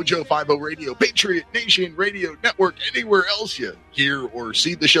Mojo 50 Radio, Patriot Nation Radio Network, anywhere else you hear or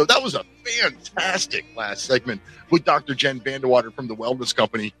see the show. That was a fantastic last segment with Dr. Jen Vandewater from the Wellness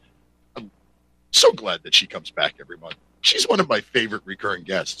Company. I'm so glad that she comes back every month. She's one of my favorite recurring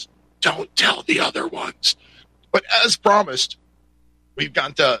guests. Don't tell the other ones. But as promised, we've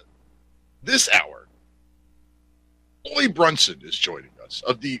got this hour. Lloyd Brunson is joining us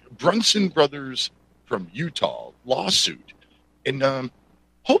of the Brunson Brothers from Utah lawsuit. And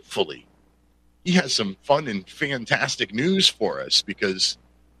hopefully he has some fun and fantastic news for us, because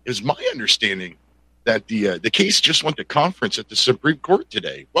it was my understanding that the case just went to conference at the Supreme Court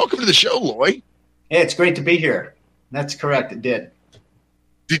today. Welcome to the show, Lloyd. Hey, it's great to be here. That's correct. It did.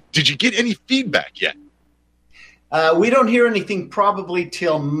 Did you get any feedback yet? We don't hear anything probably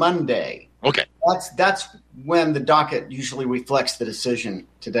till Monday. Okay. That's when the docket usually reflects the decision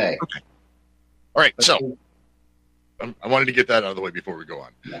today. Okay. All right. So I wanted to get that out of the way before we go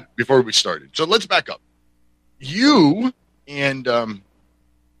on, before we started. So let's back up. You and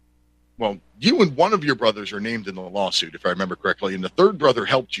you and one of your brothers are named in the lawsuit, if I remember correctly, and the third brother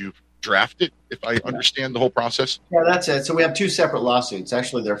helped you draft it, if I understand the whole process. Yeah, that's it. So we have two separate lawsuits.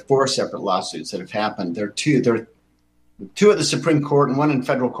 Actually, there are four separate lawsuits that have happened. There are two at the Supreme Court and one in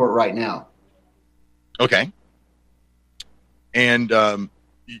federal court right now. Okay. And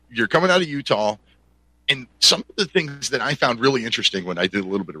you're coming out of Utah, and some of the things that I found really interesting when I did a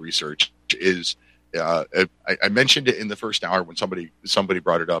little bit of research is I mentioned it in the first hour when somebody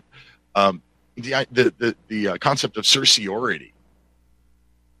brought it up. The concept of certiorari.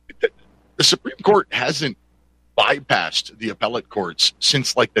 The Supreme Court hasn't bypassed the appellate courts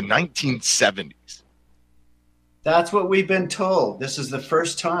since like the 1970s. That's what we've been told. This is the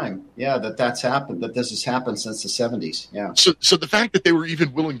first time, that's happened, that this has happened since the 70s. Yeah. So the fact that they were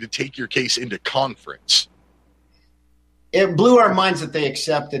even willing to take your case into conference. It blew our minds that they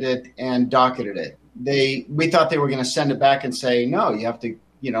accepted it and docketed it. We thought they were going to send it back and say, no, you have to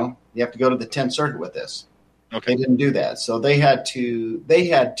go to the 10th Circuit with this. Okay. They didn't do that. So they had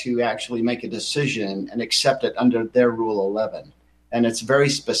to actually make a decision and accept it under their Rule 11. And it's very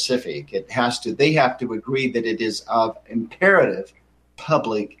specific. They have to agree that it is of imperative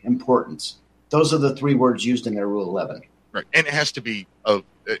public importance. Those are the three words used in their Rule 11. Right. And it has to be of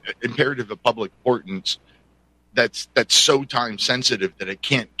imperative of public importance that's so time sensitive that it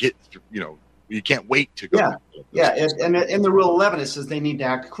can't get through, you can't wait to go. Yeah. And in the Rule 11, it says they need to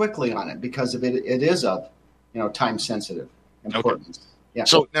act quickly on it because of it is of time sensitive importance. Okay. Yeah.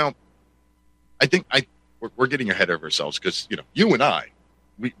 So now I think we're getting ahead of ourselves because, you and I,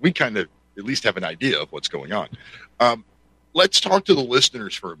 we kind of at least have an idea of what's going on. Let's talk to the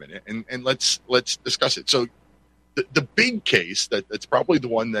listeners for a minute and let's discuss it. So the big case that's probably the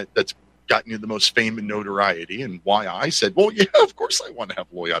one that's gotten you the most fame and notoriety, and why I said, well, yeah, of course I want to have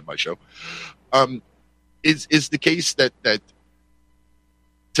Loy on my show, is the case that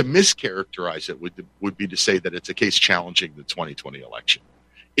to mischaracterize it would be to say that it's a case challenging the 2020 election.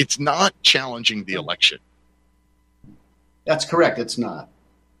 It's not challenging the election. That's correct. It's not.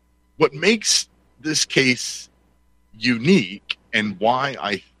 What makes this case unique, and why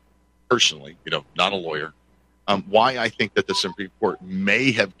I personally, not a lawyer, why I think that the Supreme Court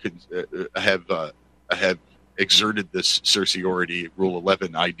may have exerted this certiorari Rule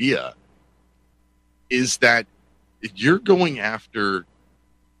 11 idea, is that you're going after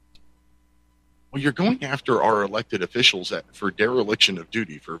our elected officials for dereliction of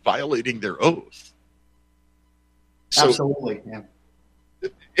duty, for violating their oath. So absolutely, yeah.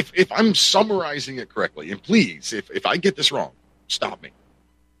 If I'm summarizing it correctly, and please, if I get this wrong, stop me.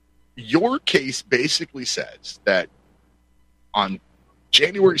 Your case basically says that on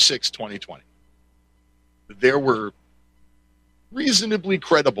January 6, 2020, there were reasonably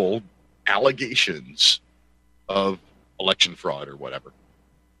credible allegations of election fraud or whatever.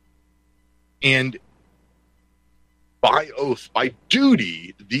 And by oath, by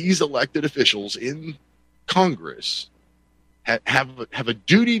duty, these elected officials in Congress have a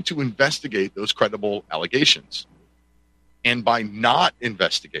duty to investigate those credible allegations. And by not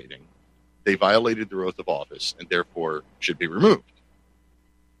investigating, they violated their oath of office and therefore should be removed.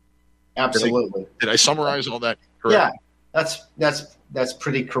 Absolutely. Did I summarize all that correct? Yeah, that's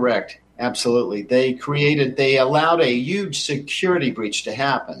pretty correct. Absolutely. They allowed a huge security breach to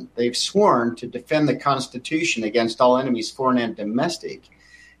happen. They've sworn to defend the Constitution against all enemies, foreign and domestic.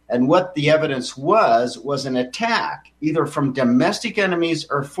 And what the evidence was an attack, either from domestic enemies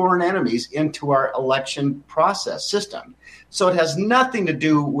or foreign enemies, into our election process system. So it has nothing to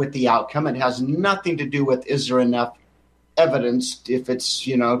do with the outcome. It has nothing to do with, is there enough evidence, if it's,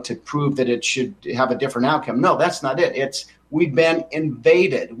 to prove that it should have a different outcome. No, that's not it. We've been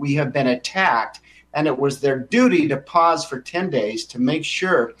invaded. We have been attacked. And it was their duty to pause for 10 days to make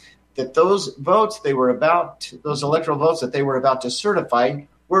sure that those votes those electoral votes that they were about to certify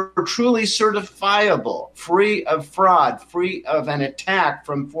were truly certifiable, free of fraud, free of an attack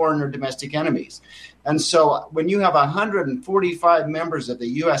from foreign or domestic enemies. And so when you have 145 members of the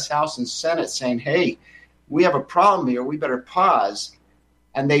U.S. House and Senate saying, hey, we have a problem here, we better pause,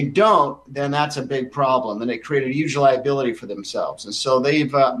 and they don't, then that's a big problem, and it created a huge liability for themselves. And so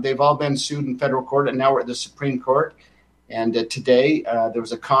they've all been sued in federal court, and now we're at the Supreme Court. And today there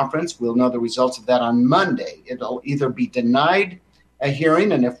was a conference. We'll know the results of that on Monday. It'll either be denied a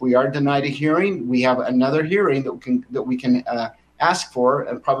hearing, and if we are denied a hearing, we have another hearing that we can ask for,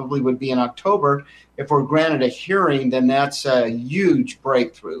 and probably would be in October. If we're granted a hearing, then that's a huge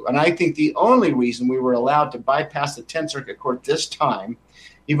breakthrough. And I think the only reason we were allowed to bypass the 10th Circuit Court this time,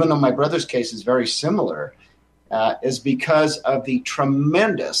 even though my brother's case is very similar, is because of the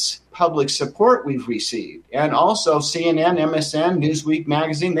tremendous public support we've received. And also CNN, MSN, Newsweek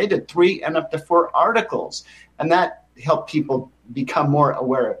magazine, they did 3 and up to 4 articles, and that helped people become more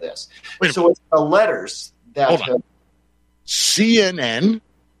aware of this. So it's the letters that CNN?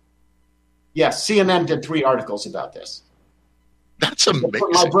 Yes, CNN did 3 articles about this. That's amazing.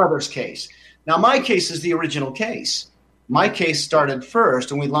 My brother's case. Now, my case is the original case. My case started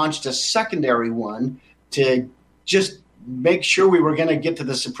first, and we launched a secondary one to just make sure we were going to get to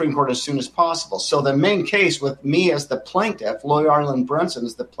the Supreme Court as soon as possible. So the main case with me as the plaintiff, Lloyd Arlen Brunson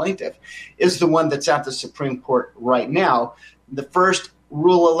as the plaintiff, is the one that's at the Supreme Court right now. The first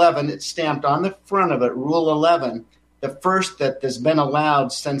Rule 11, it's stamped on the front of it, Rule 11, the first that has been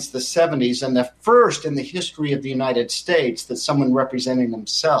allowed since the 70s, and the first in the history of the United States that someone representing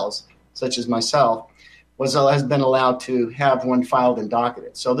themselves, such as myself, has been allowed to have one filed and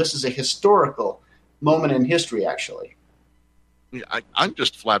docketed. So this is a historical moment in history, actually. Yeah, I'm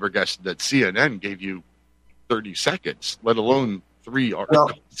just flabbergasted that CNN gave you 30 seconds, let alone 3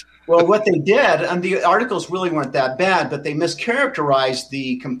 articles. Well, what they did, and the articles really weren't that bad, but they mischaracterized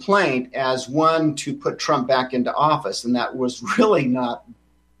the complaint as one to put Trump back into office, and that was really not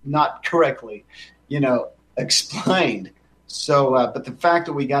correctly, explained. So, but the fact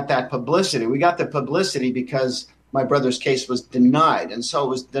that we got the publicity because my brother's case was denied, and so it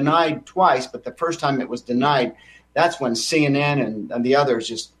was denied twice. But the first time it was denied, that's when CNN and the others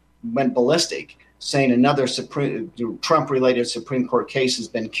just went ballistic, saying another Trump-related Supreme Court case has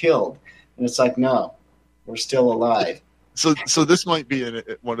been killed. And it's like, no, we're still alive. So this might be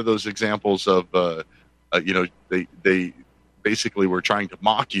one of those examples of, they basically were trying to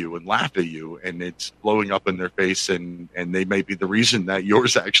mock you and laugh at you, and it's blowing up in their face, and they may be the reason that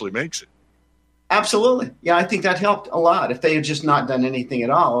yours actually makes it. Absolutely. Yeah, I think that helped a lot. If they had just not done anything at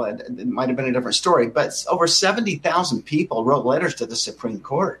all, it might have been a different story. But over 70,000 people wrote letters to the Supreme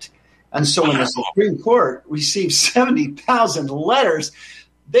Court. And so when the Supreme Court received 70,000 letters,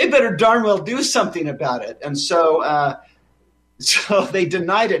 they better darn well do something about it. And so they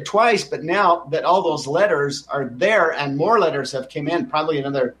denied it twice. But now that all those letters are there and more letters have come in, probably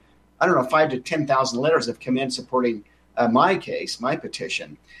another, 5,000 to 10,000 letters have come in supporting my case, my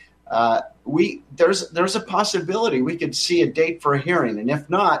petition. There's a possibility we could see a date for a hearing. And if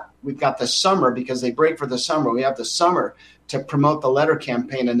not, we've got the summer, because they break for the summer. We have the summer to promote the letter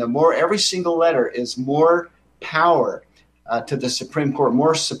campaign. And every single letter is more power to the Supreme Court,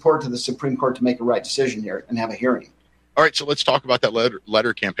 more support to the Supreme Court to make a right decision here and have a hearing. All right. So let's talk about that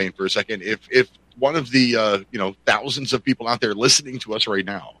letter campaign for a second. If one of the, thousands of people out there listening to us right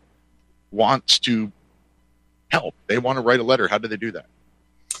now wants to help, they want to write a letter, how do they do that?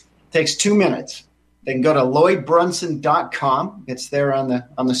 Takes 2 minutes. They can go to lloydbrunson.com. It's there on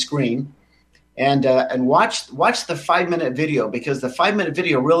the screen, and watch the 5-minute video, because the 5-minute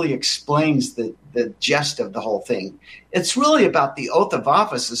video really explains the gist of the whole thing. It's really about the oath of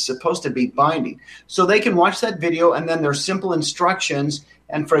office is supposed to be binding. So they can watch that video, and then there's simple instructions.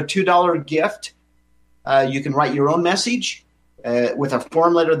 And for a $2 gift, you can write your own message, with a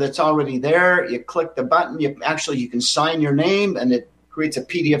form letter that's already there. You click the button. You can sign your name, and it creates a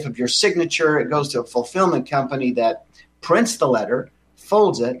PDF of your signature. It goes to a fulfillment company that prints the letter,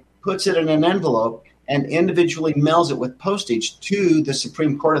 folds it, puts it in an envelope, and individually mails it with postage to the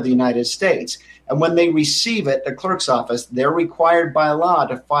Supreme Court of the United States. And when they receive it, the clerk's office, they're required by law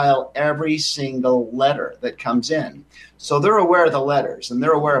to file every single letter that comes in. So they're aware of the letters, and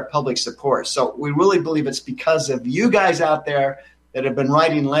they're aware of public support. So we really believe it's because of you guys out there that have been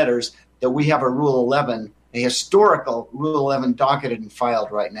writing letters that we have a Rule 11, a historical Rule 11 docketed and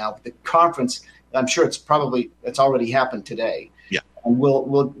filed right now. The conference, I'm sure it's already happened today. Yeah. And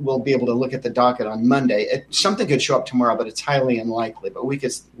we'll be able to look at the docket on Monday. Something could show up tomorrow, but it's highly unlikely. But we're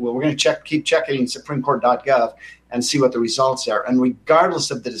going to keep checking supremecourt.gov and see what the results are. And regardless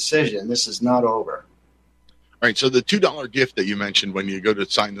of the decision, this is not over. All right. So the $2 gift that you mentioned when you go to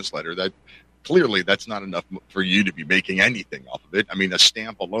sign this letter, that clearly that's not enough for you to be making anything off of it. I mean, a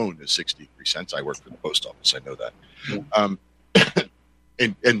stamp alone is 63 cents. I work for the post office. I know that. Yeah.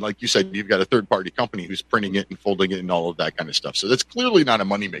 And like you said, you've got a third-party company who's printing it and folding it and all of that kind of stuff. So that's clearly not a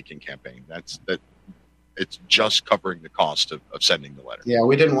money-making campaign. It's just covering the cost of sending the letter. Yeah,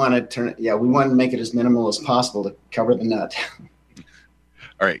 we didn't want to we wanted to make it as minimal as possible to cover the nut.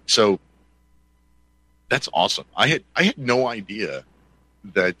 All right, so that's awesome. I had no idea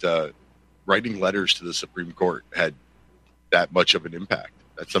that writing letters to the Supreme Court had that much of an impact.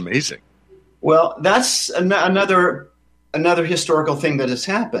 That's amazing. Well, that's another historical thing that has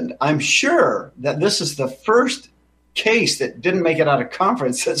happened. I'm sure that this is the first case that didn't make it out of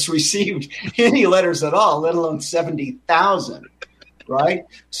conference that's received any letters at all, let alone 70,000, right?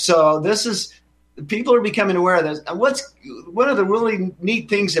 So people are becoming aware of this. And one of the really neat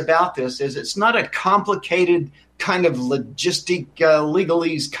things about this is it's not a complicated kind of legistic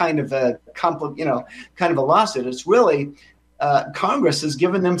legalese kind of a lawsuit. It's really Congress has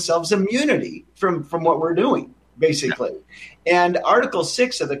given themselves immunity from what we're doing, basically. Yeah. And Article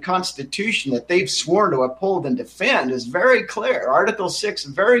 6 of the Constitution that they've sworn to uphold and defend is very clear. Article 6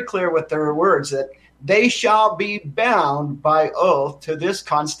 is very clear with their words that they shall be bound by oath to this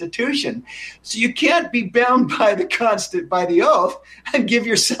Constitution. So you can't be bound by the oath and give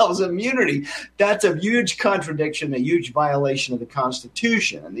yourselves immunity. That's a huge contradiction, a huge violation of the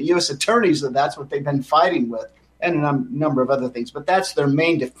Constitution. And the U.S. attorneys, that's what they've been fighting with, and a number of other things. But that's their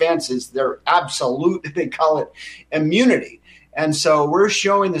main defense, is their absolute, they call it, immunity. And so we're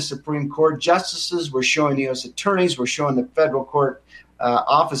showing the Supreme Court justices, we're showing the U.S. attorneys, we're showing the federal court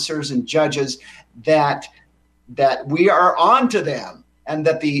officers and judges that we are on to them, and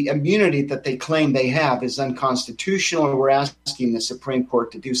that the immunity that they claim they have is unconstitutional, and we're asking the Supreme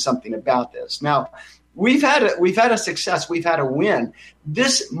Court to do something about this. Now, we've had a success, we've had a win.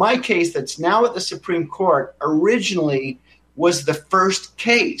 My case that's now at the Supreme Court originally was the first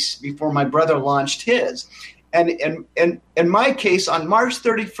case before my brother launched his. And in my case, on March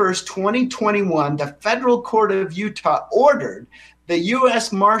 31st, 2021, the Federal Court of Utah ordered the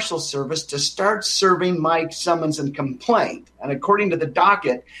U.S. Marshal Service to start serving my summons and complaint. And according to the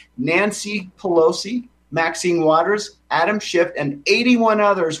docket, Nancy Pelosi, Maxine Waters, Adam Schiff, and 81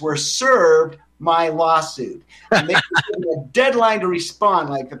 others were served my lawsuit. And they were given a deadline to respond,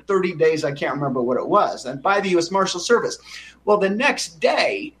 like 30 days, I can't remember what it was, and by the U.S. Marshal Service. Well, the next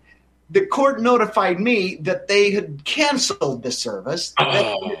day, the court notified me that they had canceled the service, that they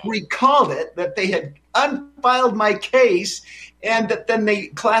had recalled it, that they had unfiled my case, and that then they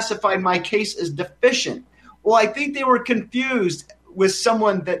classified my case as deficient. Well, I think they were confused with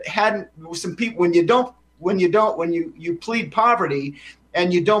someone that hadn't, some people, when you plead poverty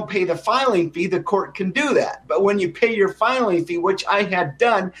and you don't pay the filing fee, the court can do that. But when you pay your filing fee, which I had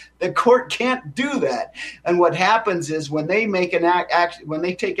done, the court can't do that. And what happens is when they make when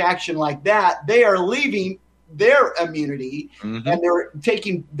they take action like that, they are leaving their immunity, and they're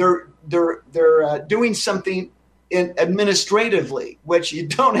doing something administratively, which you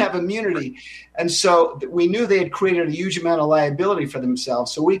don't have immunity. And so we knew they had created a huge amount of liability for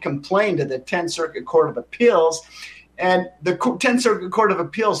themselves. So we complained to the 10th Circuit Court of Appeals. And the 10th Circuit Court of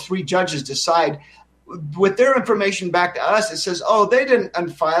Appeals, 3 judges decide, with their information back to us, it says, oh, they didn't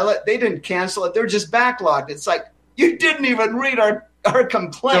unfile it, they didn't cancel it, they're just backlogged. It's like, you didn't even read our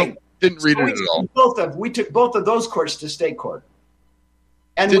complaint. No, didn't read it at all. We took both of those courts to state court.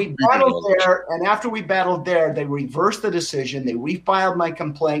 And we battled there, and after we battled there, they reversed the decision. They refiled my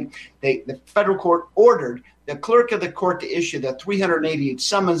complaint. The federal court ordered the clerk of the court to issue the 388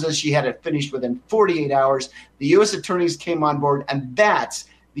 summonses. She had it finished within 48 hours. The U.S. attorneys came on board, and that's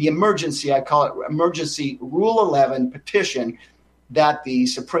the emergency, I call it emergency Rule 11 petition, that the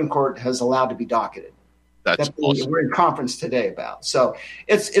Supreme Court has allowed to be docketed. That's that awesome. we're in conference today about. So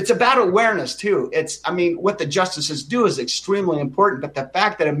it's about awareness too. What the justices do is extremely important, but the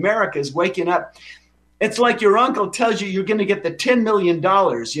fact that America is waking up, it's like your uncle tells you you're going to get the $10 million,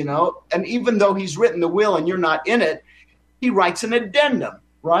 and even though he's written the will and you're not in it, he writes an addendum,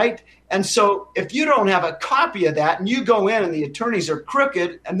 right? And so if you don't have a copy of that and you go in and the attorneys are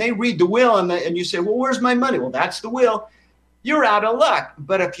crooked and they read the will and you say, well, where's my money? Well, that's the will. You're out of luck.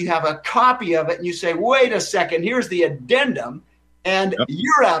 But if you have a copy of it and you say, wait a second, here's the addendum, and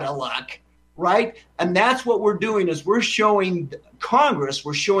you're out of luck, right? And that's what we're doing is we're showing Congress,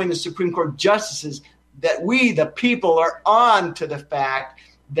 we're showing the Supreme Court justices that we, the people, are on to the fact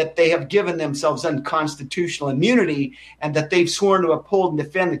that they have given themselves unconstitutional immunity and that they've sworn to uphold and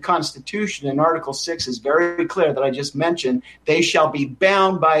defend the Constitution. And Article 6 is very clear that I just mentioned, they shall be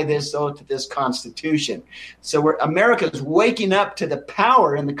bound by this oath to this Constitution. So America's waking up to the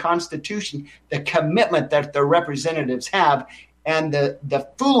power in the Constitution, the commitment that their representatives have, and the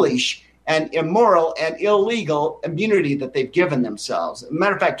foolish and immoral and illegal immunity that they've given themselves. As a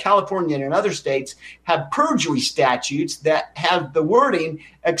matter of fact, California and other states have perjury statutes that have the wording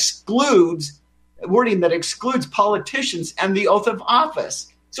that excludes politicians and the oath of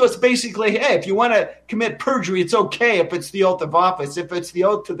office. So it's basically, hey, if you want to commit perjury, it's okay if it's the oath of office, if it's the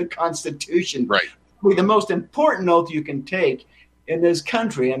oath to the Constitution. Right. It's the most important oath you can take in this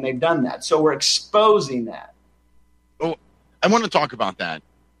country, and they've done that. So we're exposing that. Well, I want to talk about that.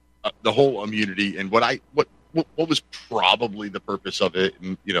 The whole immunity and what was probably the purpose of it,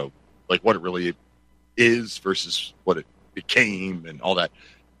 and like what it really is versus what it became and all that.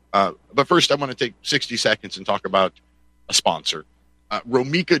 But first, I want to take 60 seconds and talk about a sponsor,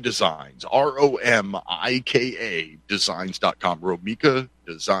 Romika Designs, ROMIKA Designs.com,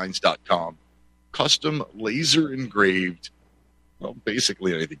 RomikaDesigns.com, custom laser engraved, well,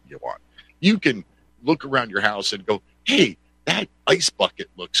 basically anything you want. You can look around your house and go, hey, that ice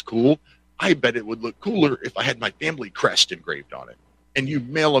bucket looks cool. I bet it would look cooler if I had my family crest engraved on it. And you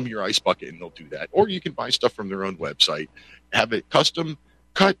mail them your ice bucket and they'll do that. Or you can buy stuff from their own website, have it custom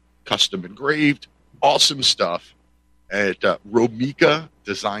cut, custom engraved, awesome stuff at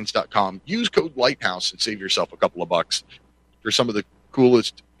RomikaDesigns.com. Use code Lighthouse and save yourself a couple of bucks for some of the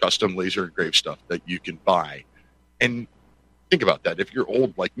coolest custom laser engraved stuff that you can buy. And think about that. If you're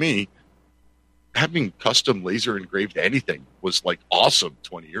old like me, having custom laser engraved anything was like awesome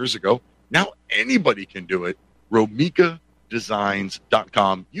 20 years ago. Now anybody can do it.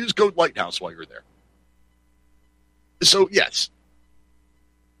 RomikaDesigns.com. Use code Lighthouse while you're there. So yes,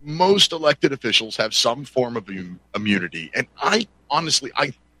 most elected officials have some form of immunity. And I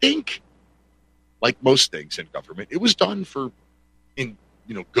think, like most things in government, it was done in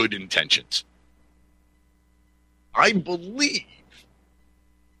good intentions. I believe,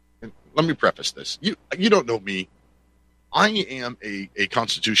 and let me preface this. You don't know me. I am a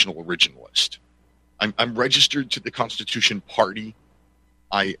constitutional originalist. I'm registered to the Constitution Party.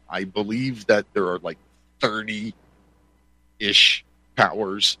 I believe that there are like 30-ish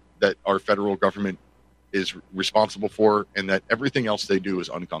powers that our federal government is responsible for, and that everything else they do is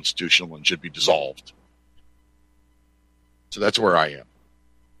unconstitutional and should be dissolved. So that's where I am.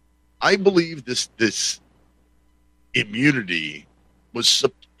 I believe this immunity was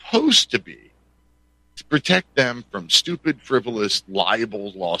supposed to be to protect them from stupid, frivolous,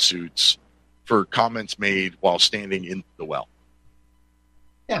 liable lawsuits for comments made while standing in the well.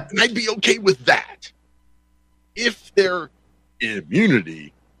 Yeah. And I'd be okay with that if their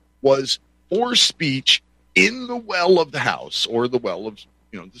immunity was for speech in the well of the House or the well of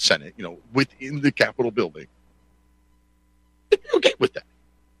the Senate, within the Capitol building. I'd be okay with that.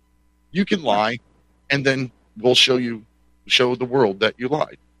 You can lie, and then we'll show the world that you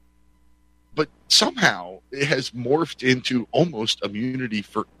lied. But somehow it has morphed into almost immunity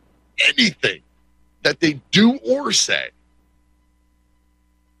for anything that they do or say.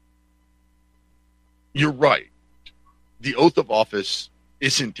 You're right. The oath of office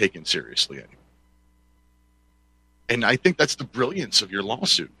isn't taken seriously anymore. And I think that's the brilliance of your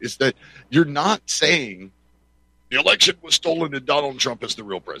lawsuit, is that you're not saying the election was stolen and Donald Trump is the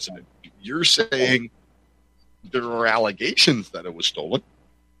real president. You're saying there are allegations that it was stolen,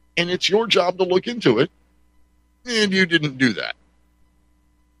 and it's your job to look into it, and you didn't do that.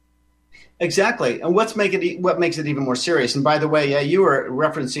 Exactly. And what makes it even more serious? And by the way, you were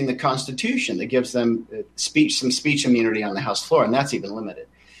referencing the Constitution that gives them some speech immunity on the House floor, and that's even limited.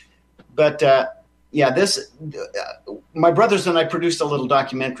 But my brothers and I produced a little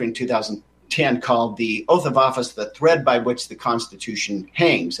documentary in 2010 called "The Oath of Office: The Thread by Which the Constitution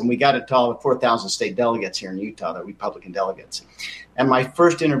Hangs," and we got it to all the 4,000 state delegates here in Utah, the Republican delegates. And my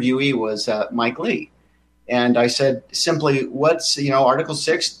first interviewee was Mike Lee. And I said simply, what's, Article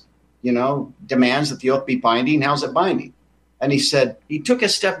 6, demands that the oath be binding. How's it binding? And he said, he took a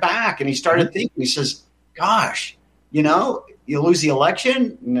step back and he started thinking. He says, gosh, you lose the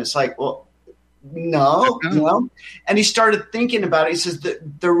election. And it's like, well, no. And he started thinking about it. He says,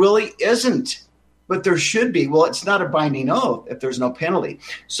 there really isn't, but there should be. Well, it's not a binding oath if there's no penalty.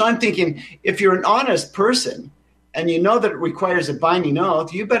 So I'm thinking, if you're an honest person and you know that it requires a binding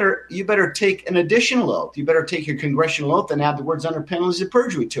oath, you better take an additional oath. You better take your congressional oath and add the words under penalties of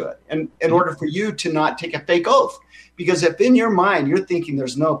perjury to it, and in order for you to not take a fake oath. Because if in your mind you're thinking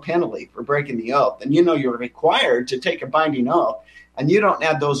there's no penalty for breaking the oath, and you're required to take a binding oath, and you don't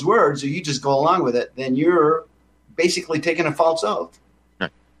add those words or you just go along with it, then you're basically taking a false oath.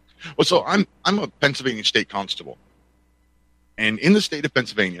 Right. Well, so I'm a Pennsylvania state constable, and in the state of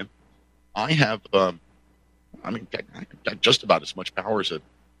Pennsylvania, I have I got just about as much power as a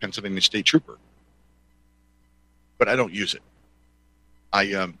Pennsylvania state trooper, but I don't use it.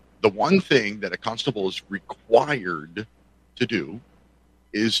 The one thing that a constable is required to do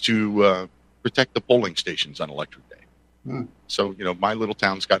is to protect the polling stations on election day. So, my little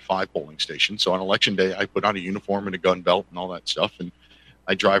town's got 5 polling stations. So on election day, I put on a uniform and a gun belt and all that stuff, and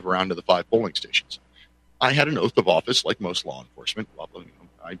I drive around to the 5 polling stations. I had an oath of office, like most law enforcement.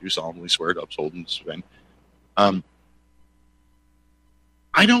 I do solemnly swear to uphold and defend. I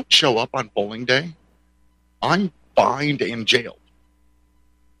don't show up on polling day. I'm fined and jailed.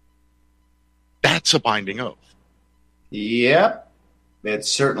 That's a binding oath. Yep, it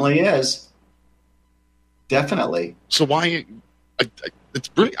certainly is. Definitely. So why? It's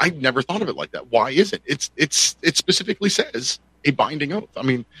brilliant. I never thought of it like that. Why is it? It specifically says a binding oath. I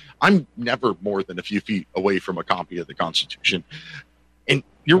mean, I'm never more than a few feet away from a copy of the Constitution. And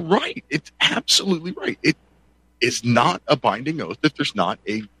you're right. It's absolutely right. It is not a binding oath if there's not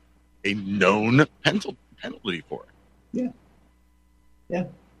a known penalty for it. Yeah.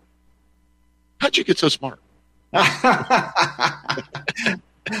 How'd you get so smart?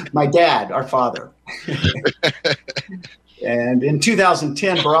 My dad, our father. And in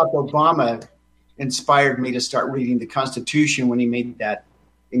 2010, Barack Obama inspired me to start reading the Constitution when he made that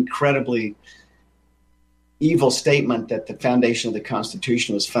incredibly evil statement that the foundation of the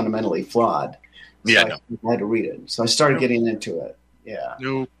Constitution was fundamentally flawed. So I had to read it. So I started getting into it. Yeah.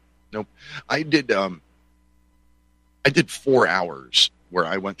 No. I did 4 hours where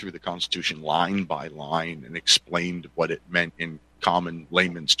I went through the Constitution line by line and explained what it meant in common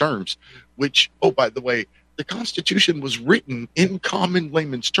layman's terms, which, oh, by the way, the Constitution was written in common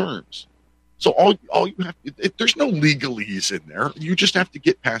layman's terms. So all you have to, there's no legalese in there. You just have to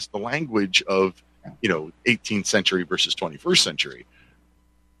get past the language of, 18th century versus 21st century.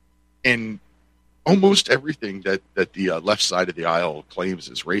 And almost everything that the left side of the aisle claims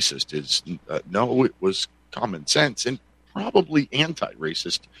is racist is, no, it was common sense and probably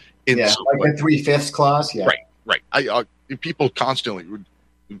anti-racist. Like the 3/5 clause. Yeah. Right. People constantly,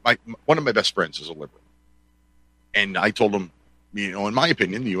 one of my best friends is a liberal. And I told him, in my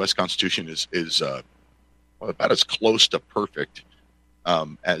opinion, the U.S. Constitution is about as close to perfect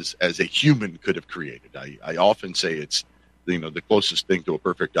as a human could have created. I often say it's, the closest thing to a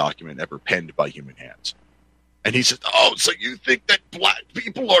perfect document ever penned by human hands. And he says, oh, so you think that black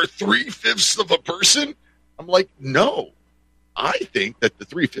people are 3/5 of a person? I'm like, no. I think that the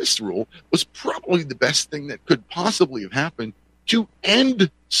 3/5 rule was probably the best thing that could possibly have happened to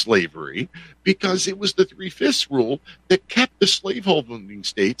end slavery, because it was the 3/5 rule that kept the slaveholding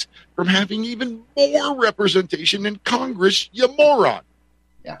states from having even more representation in Congress, you moron.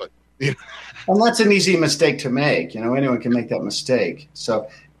 Yeah. But, and that's an easy mistake to make. Anyone can make that mistake. So,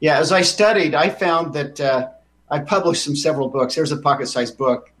 yeah, as I studied, I found that I published several books. There's a pocket-sized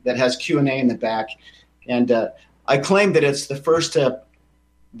book that has Q&A in the back. And I claim that it's the first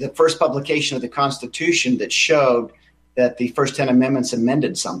publication of the Constitution that showed that the first 10 amendments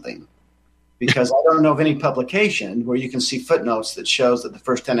amended something, because I don't know of any publication where you can see footnotes that shows that the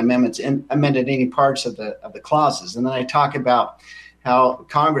first 10 amendments amended any parts of the clauses. And then I talk about how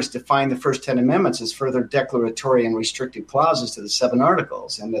Congress defined the first 10 amendments as further declaratory and restrictive clauses to the 7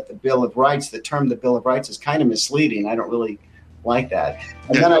 articles, and that the Bill of Rights, the term the Bill of Rights, is kind of misleading. I don't really like that.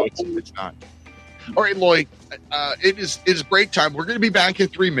 And it's not. All right, Lloyd, it is break time. We're going to be back in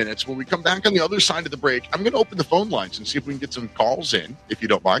 3 minutes. When we come back on the other side of the break, I'm going to open the phone lines and see if we can get some calls in, if you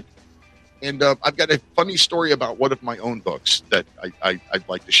don't mind. And I've got a funny story about one of my own books that I'd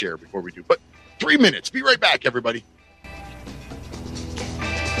like to share before we do. But 3 minutes. Be right back, everybody.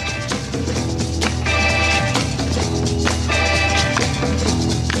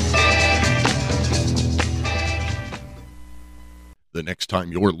 The next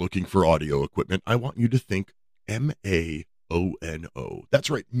time you're looking for audio equipment, I want you to think MAONO. That's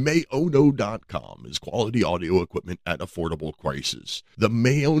right, Mayono.com is quality audio equipment at affordable prices. The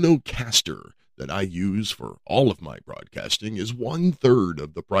Mayono caster that I use for all of my broadcasting is 1/3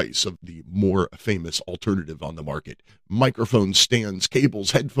 of the price of the more famous alternative on the market. Microphones, stands,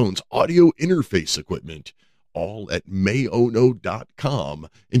 cables, headphones, audio interface equipment, all at Mayono.com,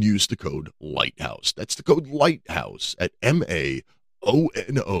 and use the code Lighthouse. That's the code Lighthouse at MAONO.com.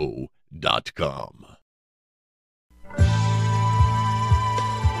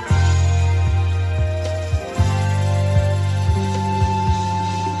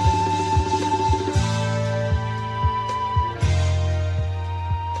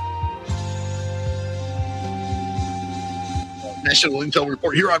 National Intel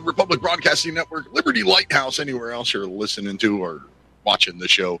Report here on Republic Broadcasting Network, Liberty Lighthouse, anywhere else you're listening to or watching the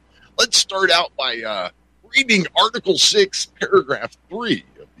show. Let's start out by reading Article 6, Paragraph 3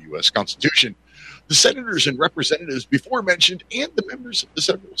 of the U.S. Constitution. The senators and representatives before mentioned and the members of the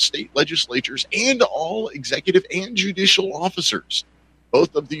several state legislatures and all executive and judicial officers,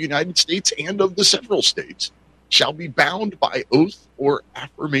 both of the United States and of the several states, shall be bound by oath or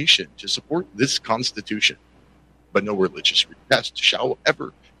affirmation to support this Constitution. But no religious test shall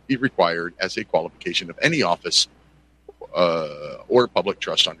ever be required as a qualification of any office or public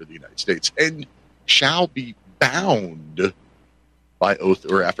trust under the United States, and shall be bound by oath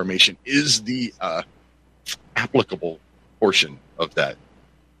or affirmation is the applicable portion of that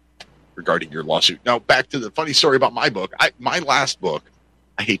regarding your lawsuit. Now, back to the funny story about my book. My last book,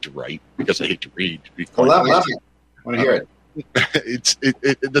 I hate to write because I hate to read. I love it. I want to hear it.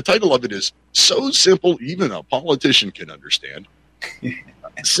 The title of it is So Simple Even a Politician Can Understand.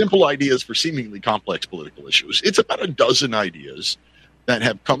 Simple ideas for seemingly complex political issues. It's about a dozen ideas that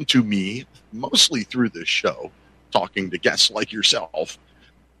have come to me, mostly through this show, talking to guests like yourself,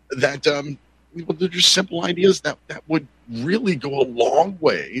 that they're just simple ideas that would really go a long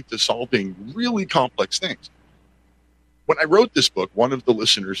way to solving really complex things. When I wrote this book, one of the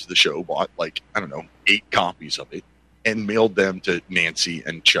listeners of the show bought 8 copies of it and mailed them to Nancy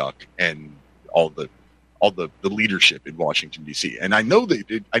and Chuck and all the leadership in Washington, D.C. And I know they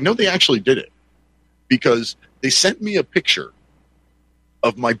did. I know they actually did it because they sent me a picture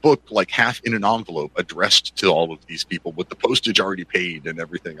of my book, half in an envelope addressed to all of these people with the postage already paid and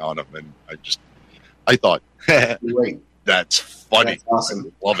everything on them. And I thought, that's funny. That's awesome.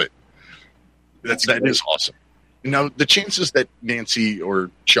 I love it. That is awesome. Now, the chances that Nancy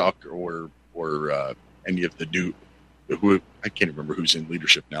or Chuck or any of the new, who I can't remember who's in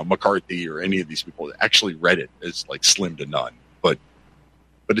leadership now, McCarthy or any of these people that actually read it is slim to none. But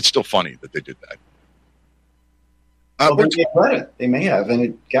it's still funny that they did that. They read it. They may have,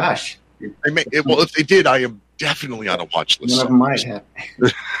 and gosh. If they did, I am definitely on a watch list. One of them might have.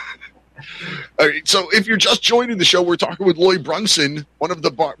 All right, so if you're just joining the show, we're talking with Lloyd Brunson, one of the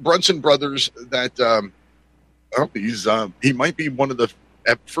Brunson brothers that he might be one of the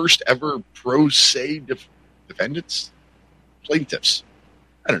first ever pro se plaintiffs.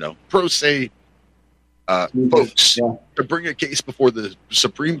 I don't know, pro se folks to bring a case before the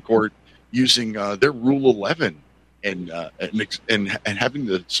Supreme Court using their Rule 11 and having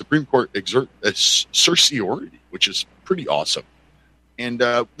the Supreme Court exert a certiorari, which is pretty awesome. And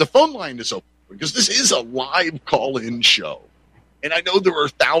the phone line is open because this is a live call-in show. And I know there are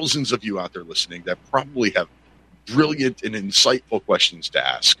thousands of you out there listening that probably have brilliant and insightful questions to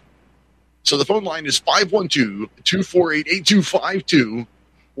ask. So the phone line is 512-248-8252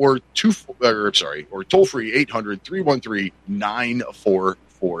 or toll free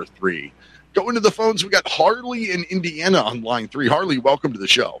 800-313-9443. Going to the phones, we got Harley in Indiana on line 3. Harley, welcome to the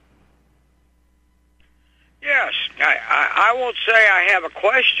show. Yes, I won't say I have a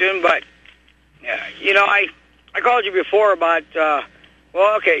question, but I called you before about.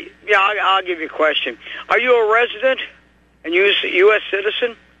 I'll give you a question. Are you a resident and U.S.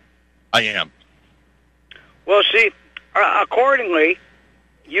 citizen? I am. Well, see, accordingly,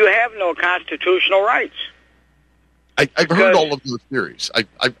 you have no constitutional rights. I've heard all of those theories. I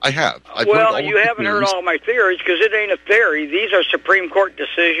have. You haven't heard all of my theories because it ain't a theory. These are Supreme Court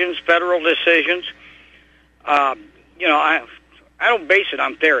decisions, federal decisions. I don't base it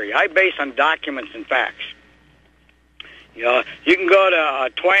on theory. I base on documents and facts. You can go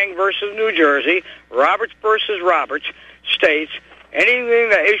to Twang versus New Jersey, Roberts versus Roberts, states anything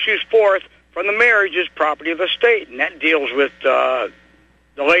that issues forth from the marriage is property of the state, and that deals with the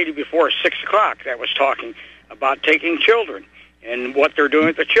lady before 6 o'clock that was talking about taking children and what they're doing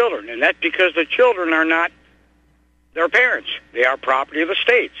with the children, and that's because the children are not their parents. They are property of the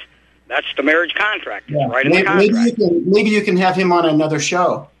states. That's the marriage contract. It's right in the Maybe contract. maybe you can have him on another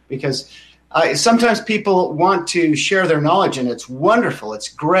show, because sometimes people want to share their knowledge, and it's wonderful, it's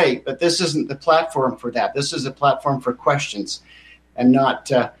great, but this isn't the platform for that. This is a platform for questions, and not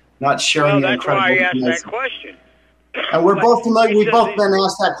sharing the That's why I incredible asked information. that question. And we're both familiar. We've both been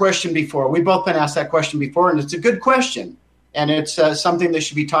asked that question before. We've both been asked that question before, and it's a good question, and it's something that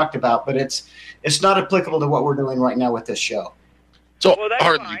should be talked about. But it's not applicable to what we're doing right now with this show. So, Well, that's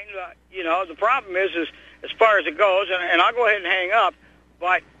fine. The problem is as far as it goes, and I'll go ahead and hang up,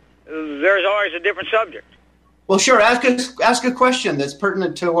 but there's always a different subject. Well, sure. Ask a question that's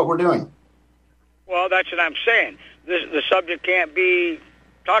pertinent to what we're doing. Well, that's what I'm saying. The subject can't be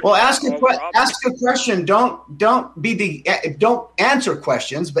talked Well, about. ask a question. Don't answer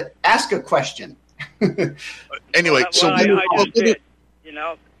questions, but ask a question. Anyway, I just did.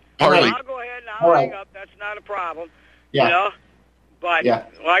 Harley. I'll go ahead and I'll hang up. That's not a problem. Yeah. But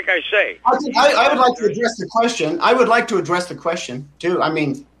like I say, I would like to address the question. I would like to address the question too. I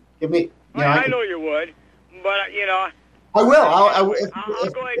mean, give me. I know you would, but I will. I'll go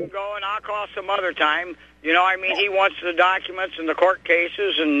ahead and go, and I'll call some other time. He wants the documents and the court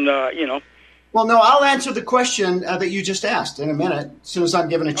cases, and Well, no, I'll answer the question that you just asked in a minute, as soon as I'm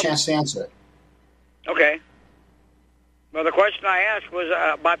given a chance to answer it. Okay. Well, the question I asked was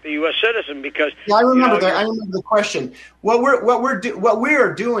about the U.S. citizen, because I remember that. I remember the question. What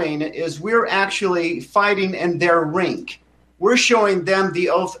we're doing is we're actually fighting in their rink. We're showing them the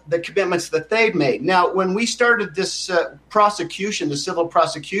oath, the commitments that they've made. Now, when we started this prosecution, the civil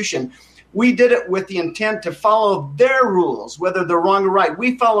prosecution, we did it with the intent to follow their rules, whether they're wrong or right.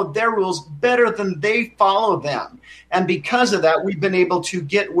 We followed their rules better than they follow them. And because of that, we've been able to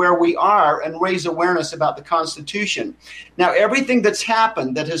get where we are and raise awareness about the Constitution. Now, everything that's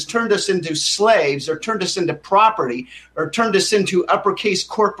happened that has turned us into slaves or turned us into property or turned us into uppercase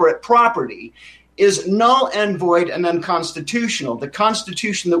corporate property is null and void and unconstitutional. The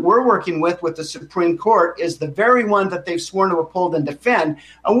Constitution that we're working with the Supreme Court is the very one that they've sworn to uphold and defend,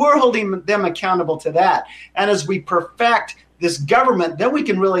 and we're holding them accountable to that. And as we perfect this government, then we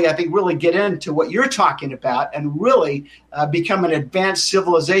can really, I think, really get into what you're talking about and really become an advanced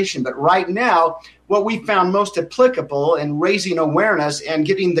civilization. But right now, what we found most applicable in raising awareness and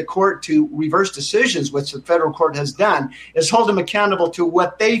getting the court to reverse decisions, which the federal court has done, is hold them accountable to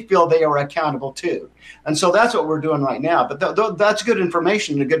what they feel they are accountable to. And so that's what we're doing right now. But that's good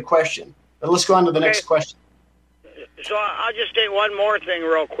information and a good question. But let's go on to the next question. So I'll just say one more thing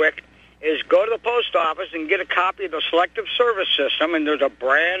real quick, is go to the post office and get a copy of the Selective Service System, and there's a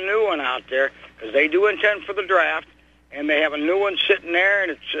brand new one out there, because they do intend for the draft. And they have a new one sitting there,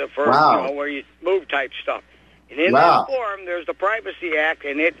 and it's for where you move type stuff. And in that form, there's the Privacy Act,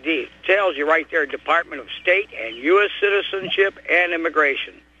 and it tells you right there, Department of State and U.S. Citizenship and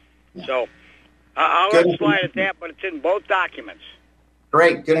Immigration. So I'll let slide at that, but it's in both documents.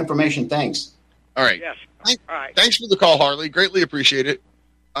 Great. Good information. Thanks. All right. Yes. All right. Thanks for the call, Harley. Greatly appreciate it.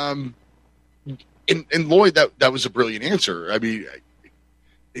 And Lloyd, that was a brilliant answer. I mean,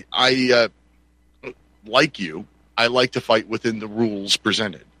 I like you. I like to fight within the rules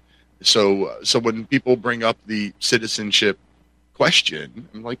presented. So when people bring up the citizenship question,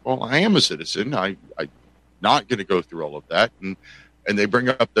 I'm like, well, I am a citizen. I'm not going to go through all of that. And they bring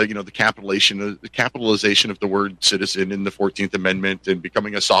up the capitalization of the word citizen in the 14th Amendment and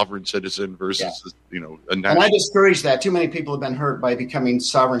becoming a sovereign citizen versus and I discourage that. Too many people have been hurt by becoming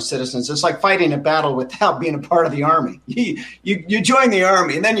sovereign citizens. It's like fighting a battle without being a part of the army. You join the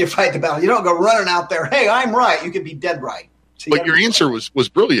army and then you fight the battle. You don't go running out there. Hey, I'm right. You could be dead right. So but your answer was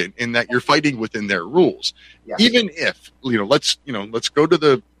brilliant in that you're fighting within their rules. Yeah. Even if let's go to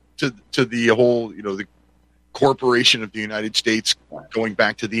the whole the Corporation of the United States going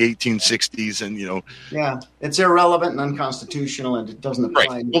back to the 1860s, and it's irrelevant and unconstitutional, and it doesn't apply.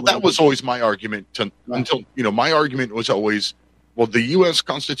 Right. Well, that was always my argument until my argument was always, well, the U.S.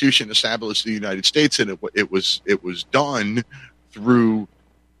 Constitution established the United States, and it was done through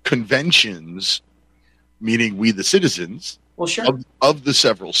conventions, meaning we the citizens of the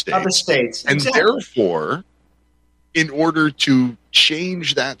several states. Of the states. And therefore, in order to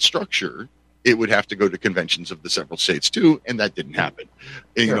change that structure, it would have to go to conventions of the several states too, and that didn't happen.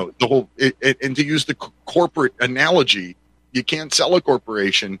 And, and to use the corporate analogy, you can't sell a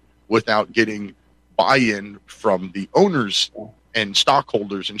corporation without getting buy-in from the owners and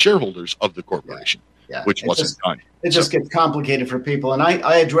stockholders and shareholders of the corporation, which wasn't done. It just gets complicated for people. And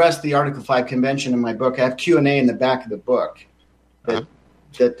I addressed the Article 5 convention in my book. I have Q&A in the back of the book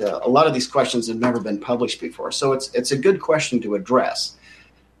that a lot of these questions have never been published before. So it's a good question to address.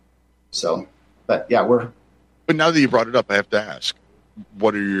 So, but now that you brought it up, I have to ask,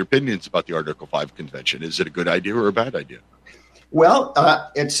 what are your opinions about the Article 5 convention? Is it a good idea or a bad idea? Well,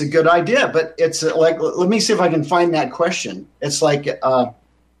 it's a good idea, but it's like, let me see if I can find that question. It's like,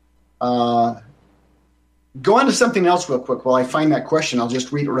 go on to something else real quick while I find that question. I'll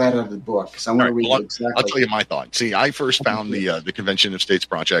just read it right out of the book because I want to read it exactly. I'll tell you my thought. See, I first found the Convention of States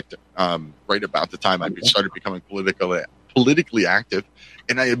project right about the time I started becoming politically active,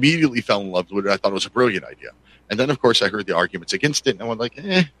 and I immediately fell in love with it. I thought it was a brilliant idea. And then, of course, I heard the arguments against it, and I was like,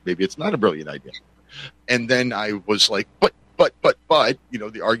 maybe it's not a brilliant idea. And then I was like, but,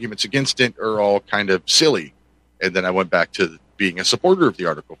 the arguments against it are all kind of silly. And then I went back to being a supporter of the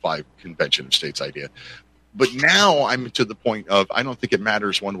Article 5 Convention of States idea. But now I'm to the point of I don't think it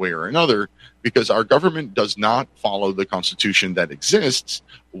matters one way or another because our government does not follow the Constitution that exists.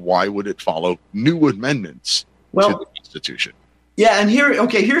 Why would it follow new amendments to the Constitution? Yeah, and here's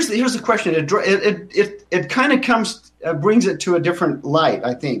the question. It kind of brings it to a different light,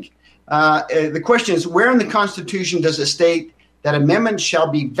 I think. The question is, where in the Constitution does it state that amendments shall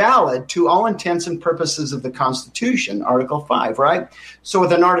be valid to all intents and purposes of the Constitution, Article 5, right? So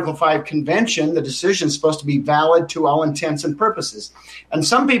with an Article 5 convention, the decision is supposed to be valid to all intents and purposes. And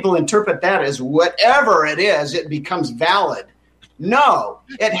some people interpret that as whatever it is, it becomes valid. No,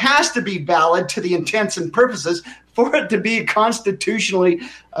 it has to be valid to the intents and purposes for it to be a constitutionally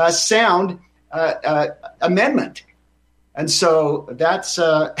sound amendment. And so that's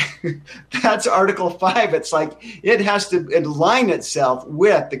Article 5. It's like it has to align itself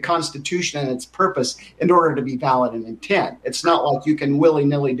with the Constitution and its purpose in order to be valid in intent. It's not like you can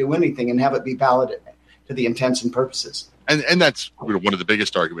willy-nilly do anything and have it be valid to the intents and purposes. And that's one of the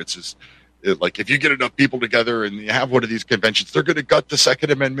biggest arguments is, like, if you get enough people together and you have one of these conventions, they're going to gut the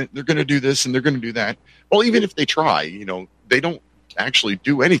Second Amendment. They're going to do this and they're going to do that. Well, even if they try, they don't actually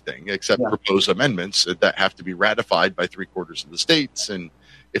do anything except propose amendments that have to be ratified by 3/4 of the states. And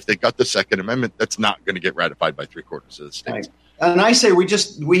if they got the Second Amendment, that's not going to get ratified by 3/4 of the states. Right. And I say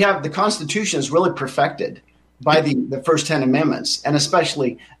we have the Constitution is really perfected by the first 10 amendments, and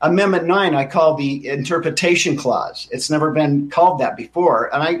especially Amendment 9 I call the interpretation clause. It's never been called that before.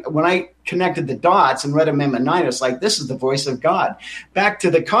 And when I connected the dots and read Amendment 9, it's like, this is the voice of God. Back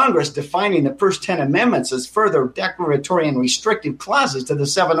to the Congress defining the first 10 amendments as further declaratory and restrictive clauses to the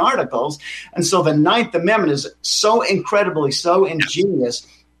 7 articles. And so the 9th Amendment is so incredibly, so ingenious.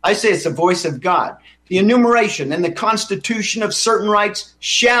 I say it's the voice of God. The enumeration in the Constitution of certain rights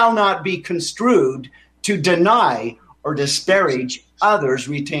shall not be construed to deny or disparage others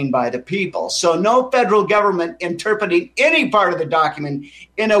retained by the people. So no federal government interpreting any part of the document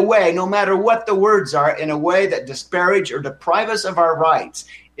in a way, no matter what the words are, in a way that disparage or deprive us of our rights.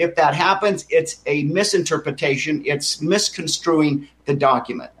 If that happens, it's a misinterpretation. It's misconstruing the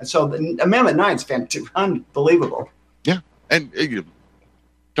document. And so the Amendment 9 is unbelievable. Yeah. And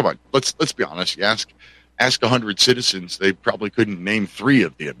come on, let's be honest. You ask 100 citizens, they probably couldn't name 3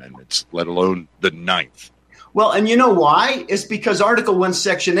 of the amendments, let alone the 9th. Well, and you know why? It's because Article 1,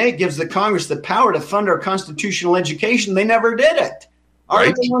 Section 8 gives the Congress the power to fund our constitutional education. They never did it.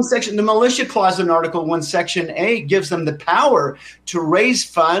 Article 1, Section, the militia clause in Article 1, Section 8 gives them the power to raise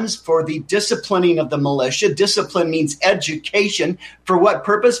funds for the disciplining of the militia. Discipline means education. For what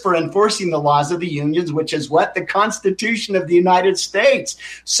purpose? For enforcing the laws of the unions, which is what? The Constitution of the United States.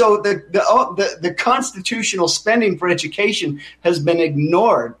 So the constitutional spending for education has been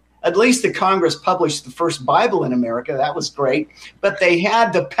ignored. At least the Congress published the first Bible in America. That was great. But they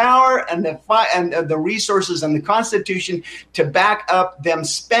had the power and the resources and the Constitution to back up them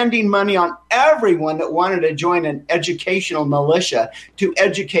spending money on everyone that wanted to join an educational militia to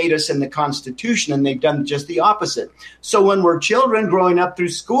educate us in the Constitution. And they've done just the opposite. So when we're children growing up through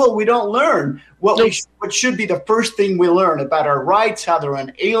school, we don't learn what should be the first thing we learn about our rights, how they're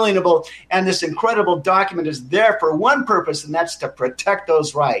unalienable. And this incredible document is there for one purpose, and that's to protect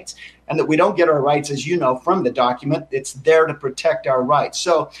those rights. And that we don't get our rights, as you know, from the document. It's there to protect our rights.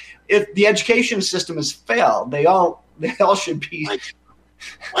 So if the education system has failed, they all should be.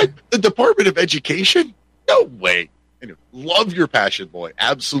 What? The Department of Education? No way. Love your passion, boy.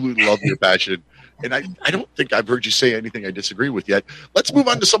 Absolutely love your passion. And I don't think I've heard you say anything I disagree with yet. Let's move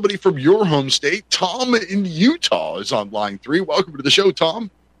on to somebody from your home state. Tom in Utah is on line 3. Welcome to the show,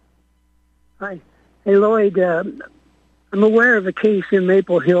 Tom. Hi. Hey, Lloyd. I'm aware of a case in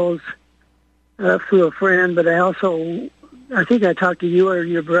Maple Hills through a friend, but I think I talked to you or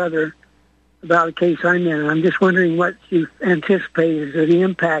your brother about a case I'm in. I'm just wondering what you anticipate is the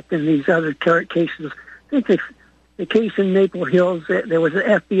impact in these other cases. I think the case in Maple Hills, there was an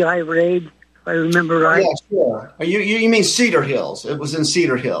FBI raid if I remember right. Yeah, sure. You mean Cedar Hills? It was in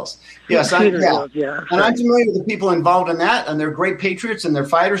Cedar Hills. Yes, Cedar Hills, yeah. And I'm familiar with the people involved in that, and they're great patriots and they're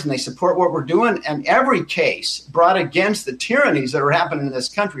fighters and they support what we're doing. And every case brought against the tyrannies that are happening in this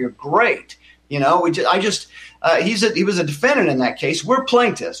country are great. You know, he was a defendant in that case. We're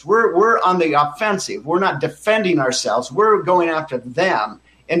plaintiffs. We're on the offensive. We're not defending ourselves. We're going after them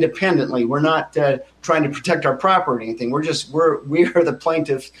independently. We're not trying to protect our property or anything. We are the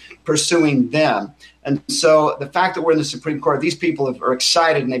plaintiffs pursuing them. And so the fact that we're in the Supreme Court, these people are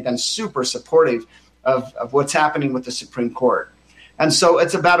excited and they've been super supportive of what's happening with the Supreme Court. And so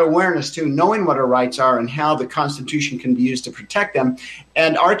it's about awareness too, knowing what our rights are and how the Constitution can be used to protect them.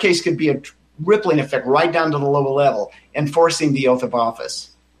 And our case could be a rippling effect right down to the lower level, enforcing the oath of office.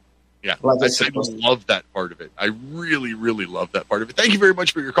 Yeah, I love that part of it. I really, really love that part of it. Thank you very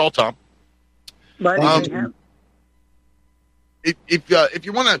much for your call, Tom. If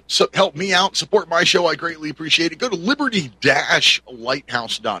you want to help me out, support my show, I greatly appreciate it. Go to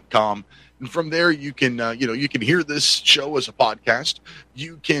liberty-lighthouse.com. And from there, you can you can hear this show as a podcast.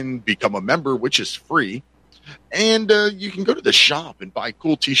 You can become a member, which is free. And you can go to the shop and buy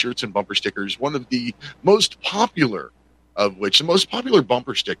cool T-shirts and bumper stickers. One of the most popular of which, the most popular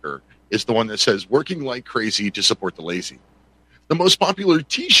bumper sticker is the one that says, "Working like crazy to support the lazy." The most popular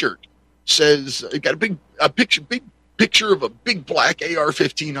T-shirt says, it got big picture of a big black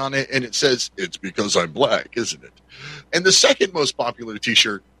AR-15 on it, and it says, "It's because I'm black, isn't it?" And the second most popular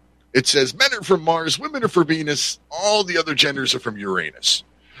T-shirt, it says, "Men are from Mars, women are from Venus, all the other genders are from Uranus."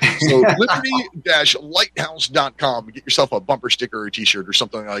 So liberty-lighthouse.com. Get yourself a bumper sticker or a T-shirt or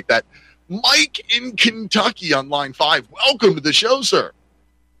something like that. Mike in Kentucky on line 5. Welcome to the show, sir.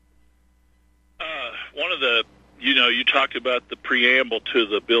 One of the, you talked about the preamble to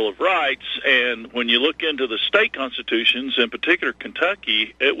the Bill of Rights, and when you look into the state constitutions, in particular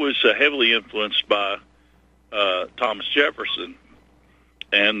Kentucky, it was heavily influenced by Thomas Jefferson.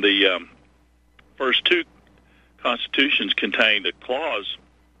 And the first two constitutions contained a clause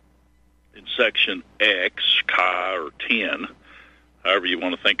in Section X, Chi, or 10, however you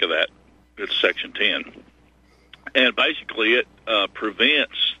want to think of that. It's Section 10. And basically it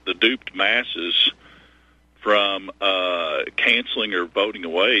prevents the duped masses from canceling or voting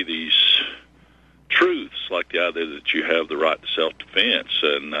away these truths, like the idea that you have the right to self-defense.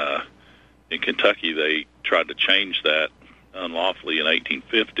 And in Kentucky, they tried to change that unlawfully in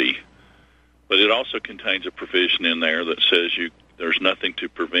 1850. But it also contains a provision in there that says there's nothing to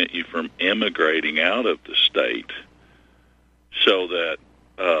prevent you from immigrating out of the state, so that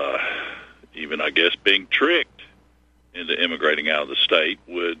even, I guess, being tricked into immigrating out of the state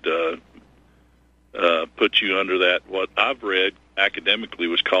would put you under that, what I've read academically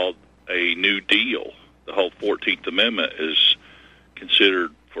was called a New Deal. The whole 14th Amendment is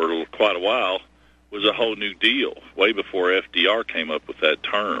considered for quite a while was a whole New Deal, way before FDR came up with that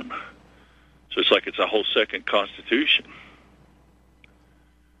term. So it's like it's a whole second constitution.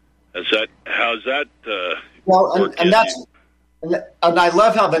 How's that well, and that's... And I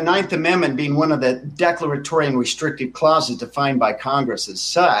love how the Ninth Amendment, being one of the declaratory and restrictive clauses defined by Congress as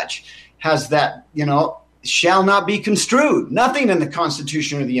such, has that, shall not be construed. Nothing in the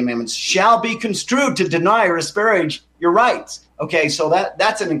Constitution or the amendments shall be construed to deny or disparage your rights. Okay, so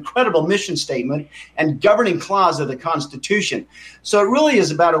that's an incredible mission statement and governing clause of the Constitution. So it really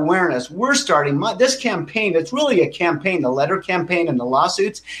is about awareness. We're starting this campaign. It's really a campaign. The letter campaign and the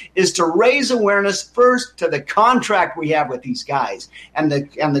lawsuits is to raise awareness first to the contract we have with these guys and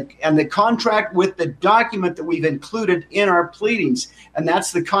the contract with the document that we've included in our pleadings, and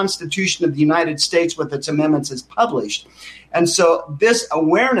that's the Constitution of the United States with its amendments as published. And so this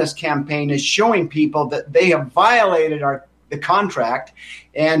awareness campaign is showing people that they have violated the contract,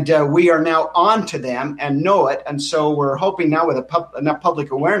 and we are now on to them and know it. And so we're hoping now with enough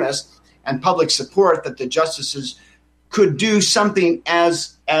public awareness and public support that the justices could do something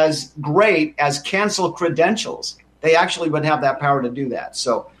as great as cancel credentials. They actually would have that power to do that.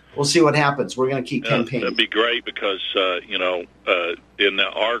 So we'll see what happens. We're going to keep campaigning. That'd be great because, in the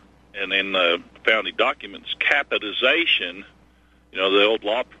art and in the founding documents, capitization, the old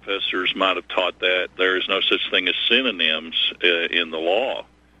law professors might have taught that there is no such thing as synonyms in the law.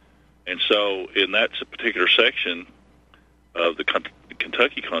 And so in that particular section of the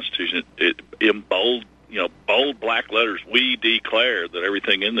Kentucky Constitution, in bold black letters, we declare that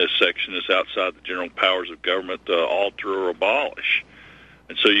everything in this section is outside the general powers of government to alter or abolish.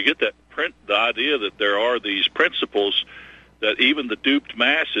 And so you get the idea that there are these principles that even the duped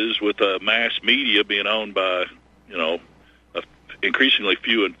masses, with a mass media being owned by, increasingly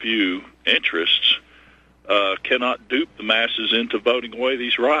few and few interests, cannot dupe the masses into voting away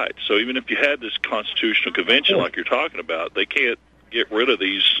these rights. So even if you had this constitutional convention like you're talking about, they can't get rid of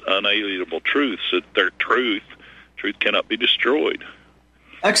these unalienable truths. That their truth cannot be destroyed.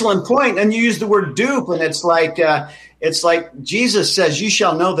 Excellent point. And you use the word dupe, and it's like Jesus says, "You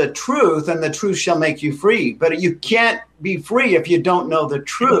shall know the truth, and the truth shall make you free." But you can't be free if you don't know the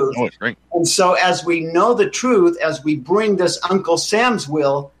truth. Oh, it's great. And so, as we know the truth, as we bring this Uncle Sam's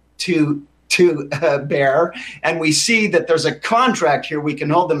will to bear, and we see that there's a contract here we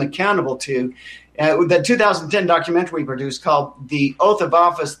can hold them accountable to. The 2010 documentary we produced called "The Oath of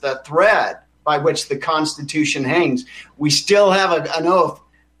Office: The Thread by Which the Constitution Hangs." We still have an oath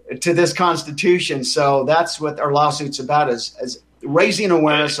to this Constitution, so that's what our lawsuit's about: is raising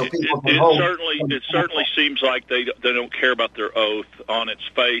awareness so people can hold. It certainly seems like they don't care about their oath. On its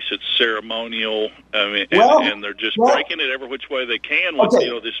face, it's ceremonial. I mean, and they're just breaking it every which way they can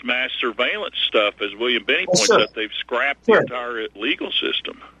with this mass surveillance stuff. As William Benny points out, they've scrapped the entire legal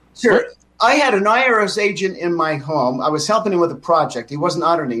system. Sure. I had an IRS agent in my home. I was helping him with a project. He wasn't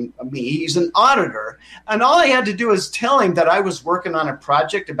auditing me. He's an auditor. And all I had to do was tell him that I was working on a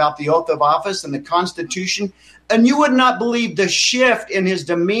project about the oath of office and the Constitution. And you would not believe the shift in his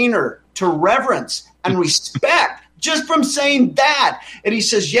demeanor to reverence and respect just from saying that. And he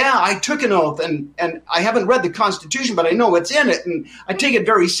says, yeah, I took an oath and I haven't read the Constitution, but I know what's in it. And I take it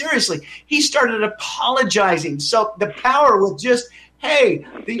very seriously. He started apologizing. So the power with just, hey,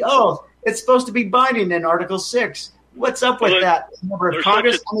 the oath. It's supposed to be binding in Article 6. What's up with that, member of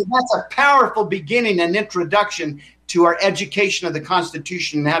Congress? I mean, that's a powerful beginning and introduction to our education of the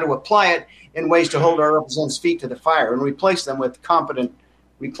Constitution and how to apply it in ways to hold our representatives' feet to the fire and replace them with competent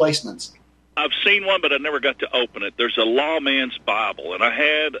replacements. I've seen one, but I never got to open it. There's a lawman's Bible, and I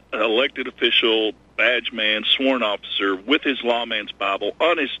had an elected official, badge man, sworn officer with his lawman's Bible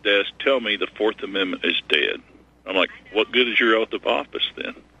on his desk tell me the Fourth Amendment is dead. I'm like, what good is your oath of office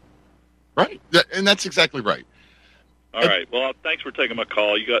then? Right. And that's exactly right. All right. Well, thanks for taking my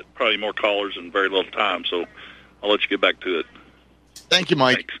call. You got probably more callers in very little time, so I'll let you get back to it. Thank you,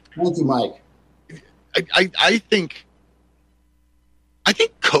 Mike. Thank you, Mike. I think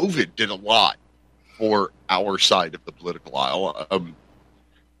COVID did a lot for our side of the political aisle.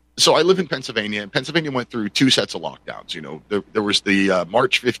 So I live in Pennsylvania, and Pennsylvania went through two sets of lockdowns. You know, there was the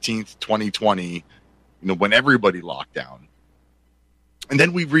March 15th, 2020, when everybody locked down. And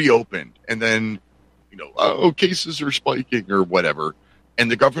then we reopened, and then, cases are spiking or whatever.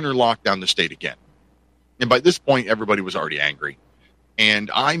 And the governor locked down the state again. And by this point, everybody was already angry. And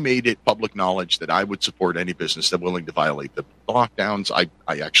I made it public knowledge that I would support any business that willing to violate the lockdowns.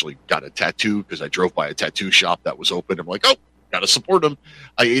 I actually got a tattoo because I drove by a tattoo shop that was open. I'm like, oh, got to support them.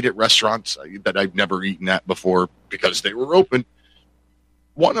 I ate at restaurants that I've never eaten at before because they were open.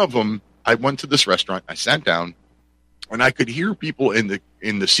 One of them, I went to this restaurant, I sat down, and I could hear people in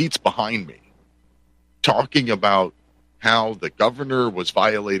the seats behind me talking about how the governor was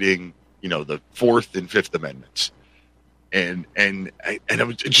violating, the Fourth and Fifth Amendments, and I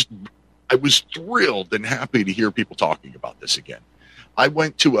was thrilled and happy to hear people talking about this again. I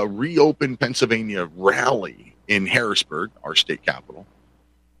went to a reopened Pennsylvania rally in Harrisburg, our state capital,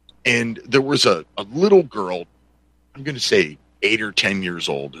 and there was a little girl, I'm going to say 8 or 10 years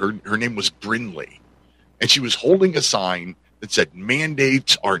old. Her name was Brinley. And she was holding a sign that said,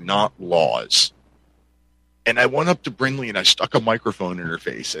 mandates are not laws. And I went up to Brinley and I stuck a microphone in her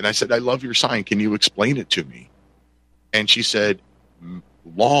face. And I said, I love your sign. Can you explain it to me? And she said,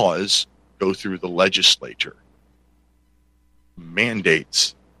 laws go through the legislature.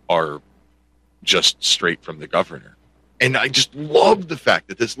 Mandates are just straight from the governor. And I just loved the fact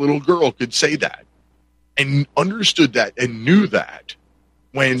that this little girl could say that and understood that and knew that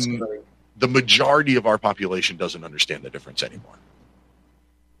when the majority of our population doesn't understand the difference anymore.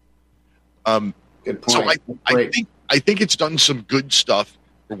 Good point. So I think it's done some good stuff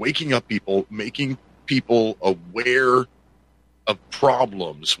for waking up people, making people aware of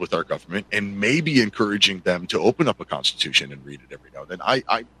problems with our government, and maybe encouraging them to open up a constitution and read it every now and then.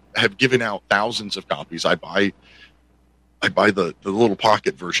 I have given out thousands of copies. I buy the little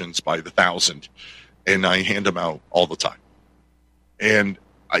pocket versions by the 1,000, and I hand them out all the time. And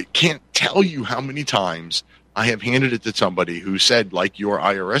I can't tell you how many times I have handed it to somebody who said, like your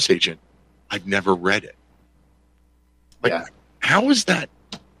IRS agent, I've never read it. How is that?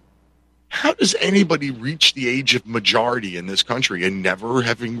 How does anybody reach the age of majority in this country and never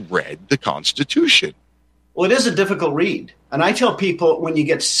having read the Constitution? Well, it is a difficult read. And I tell people, when you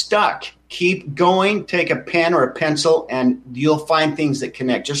get stuck, keep going, take a pen or a pencil, and you'll find things that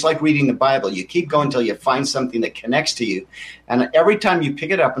connect. Just like reading the Bible, you keep going until you find something that connects to you. And every time you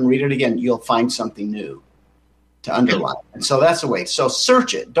pick it up and read it again, you'll find something new. to underline. And so that's the way. So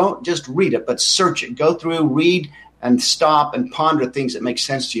search it. Don't just read it, but search it. Go through, read, and stop and ponder things that make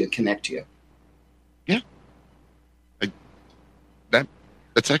sense to you and connect to you. Yeah.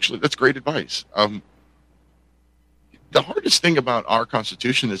 That's great advice. The hardest thing about our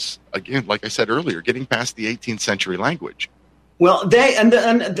Constitution is, again, like I said earlier, getting past the 18th century language. Well,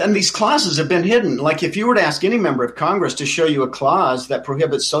 and these clauses have been hidden. Like if you were to ask any member of Congress to show you a clause that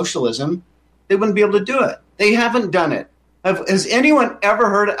prohibits socialism, they wouldn't be able to do it. They haven't done it. Has anyone ever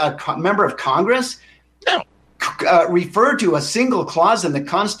heard a member of Congress refer to a single clause in the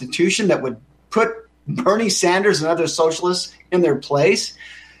Constitution that would put Bernie Sanders and other socialists in their place?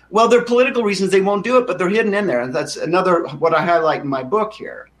 Well, there are political reasons they won't do it, but they're hidden in there. And that's another what I highlight in my book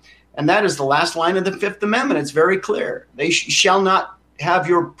here. And that is the last line of the Fifth Amendment. It's very clear. They shall not have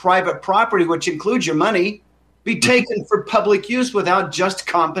your private property, which includes your money, be taken for public use without just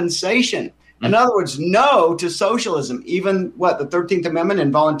compensation. In other words, no to socialism. Even the 13th Amendment,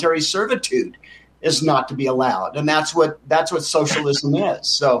 involuntary servitude, is not to be allowed. And that's what socialism is.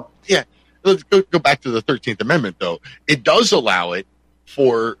 So yeah, let's go back to the 13th Amendment, though. It does allow it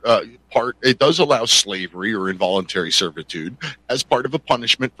for it does allow slavery or involuntary servitude as part of a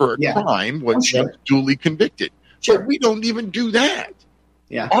punishment for a crime when you're duly convicted. Sure. But we don't even do that.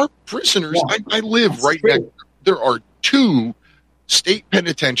 Yeah. Our prisoners, I live right next. There are 2 state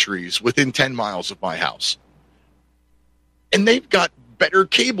penitentiaries within 10 miles of my house. And they've got better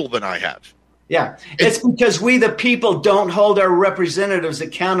cable than I have. Yeah, it's because we, the people, don't hold our representatives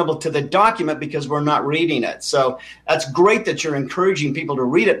accountable to the document because we're not reading it. So that's great that you're encouraging people to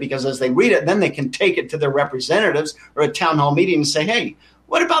read it, because as they read it, then they can take it to their representatives or a town hall meeting and say, hey,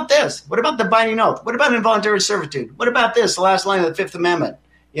 what about this? What about the binding oath? What about involuntary servitude? What about this, the last line of the Fifth Amendment?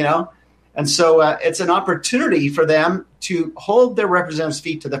 And so it's an opportunity for them to hold their representatives'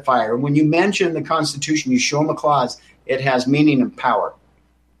 feet to the fire. And when you mention the Constitution, you show them a clause, it has meaning and power.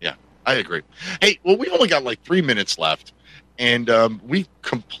 I agree. Hey, well, we only got like 3 minutes left, and we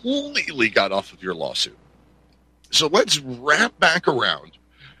completely got off of your lawsuit. So let's wrap back around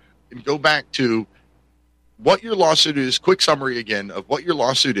and go back to what your lawsuit is. Quick summary again of what your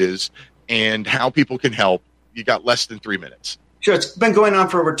lawsuit is and how people can help. You got less than 3 minutes. Sure. It's been going on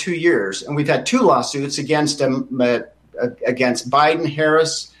for over 2 years, and we've had 2 lawsuits against Biden,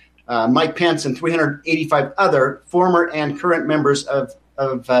 Harris, Mike Pence, and 385 other former and current members of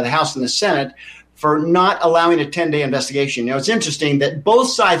the House and the Senate for not allowing a 10-day investigation. It's interesting that both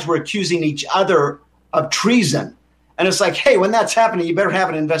sides were accusing each other of treason. And it's like, hey, when that's happening, you better have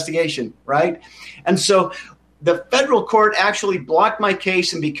an investigation, right? And so the federal court actually blocked my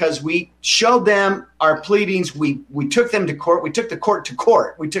case, and because we showed them our pleadings, we took them to court. We took the court to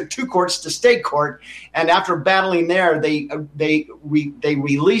court. We took 2 courts to state court, and after battling there, they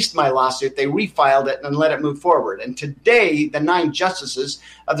released my lawsuit. They refiled it and let it move forward. And today, the 9 justices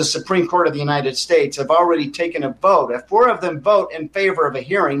of the Supreme Court of the United States have already taken a vote. If 4 of them vote in favor of a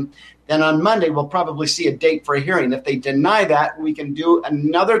hearing, then on Monday we'll probably see a date for a hearing. If they deny that, we can do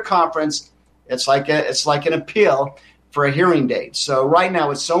another conference. It's like an appeal for a hearing date. So right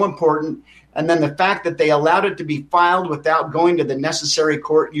now it's so important. And then the fact that they allowed it to be filed without going to the necessary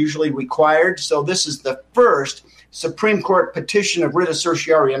court usually required. So this is the first Supreme Court petition of writ of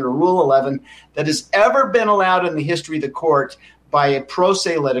certiorari under Rule 11 that has ever been allowed in the history of the court by a pro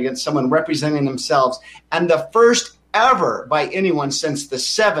se litigant, someone representing themselves, and the first ever by anyone since the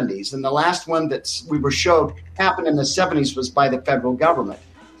 70s. And the last one that we were showed happened in the 70s was by the federal government.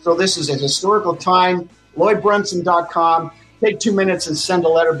 So this is a historical time. LloydBrunson.com. Take 2 minutes and send a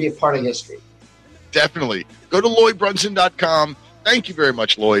letter. Be a part of history. Definitely. Go to LloydBrunson.com. Thank you very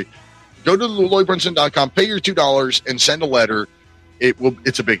much, Lloyd. Go to LloydBrunson.com. Pay your $2 and send a letter.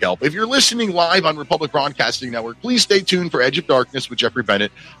 It's a big help. If you're listening live on Republic Broadcasting Network, please stay tuned for Edge of Darkness with Jeffrey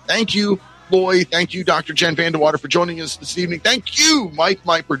Bennett. Thank you, Lloyd. Thank you, Dr. Jen Vandewater, for joining us this evening. Thank you, Mike,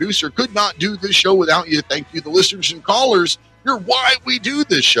 my producer. Could not do this show without you. Thank you, the listeners and callers. You're why we do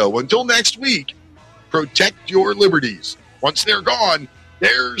this show. Until next week, protect your liberties. Once they're gone,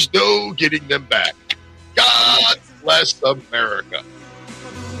 there's no getting them back. God bless America.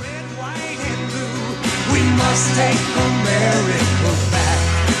 We must take America back.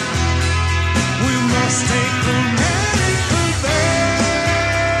 We must take America.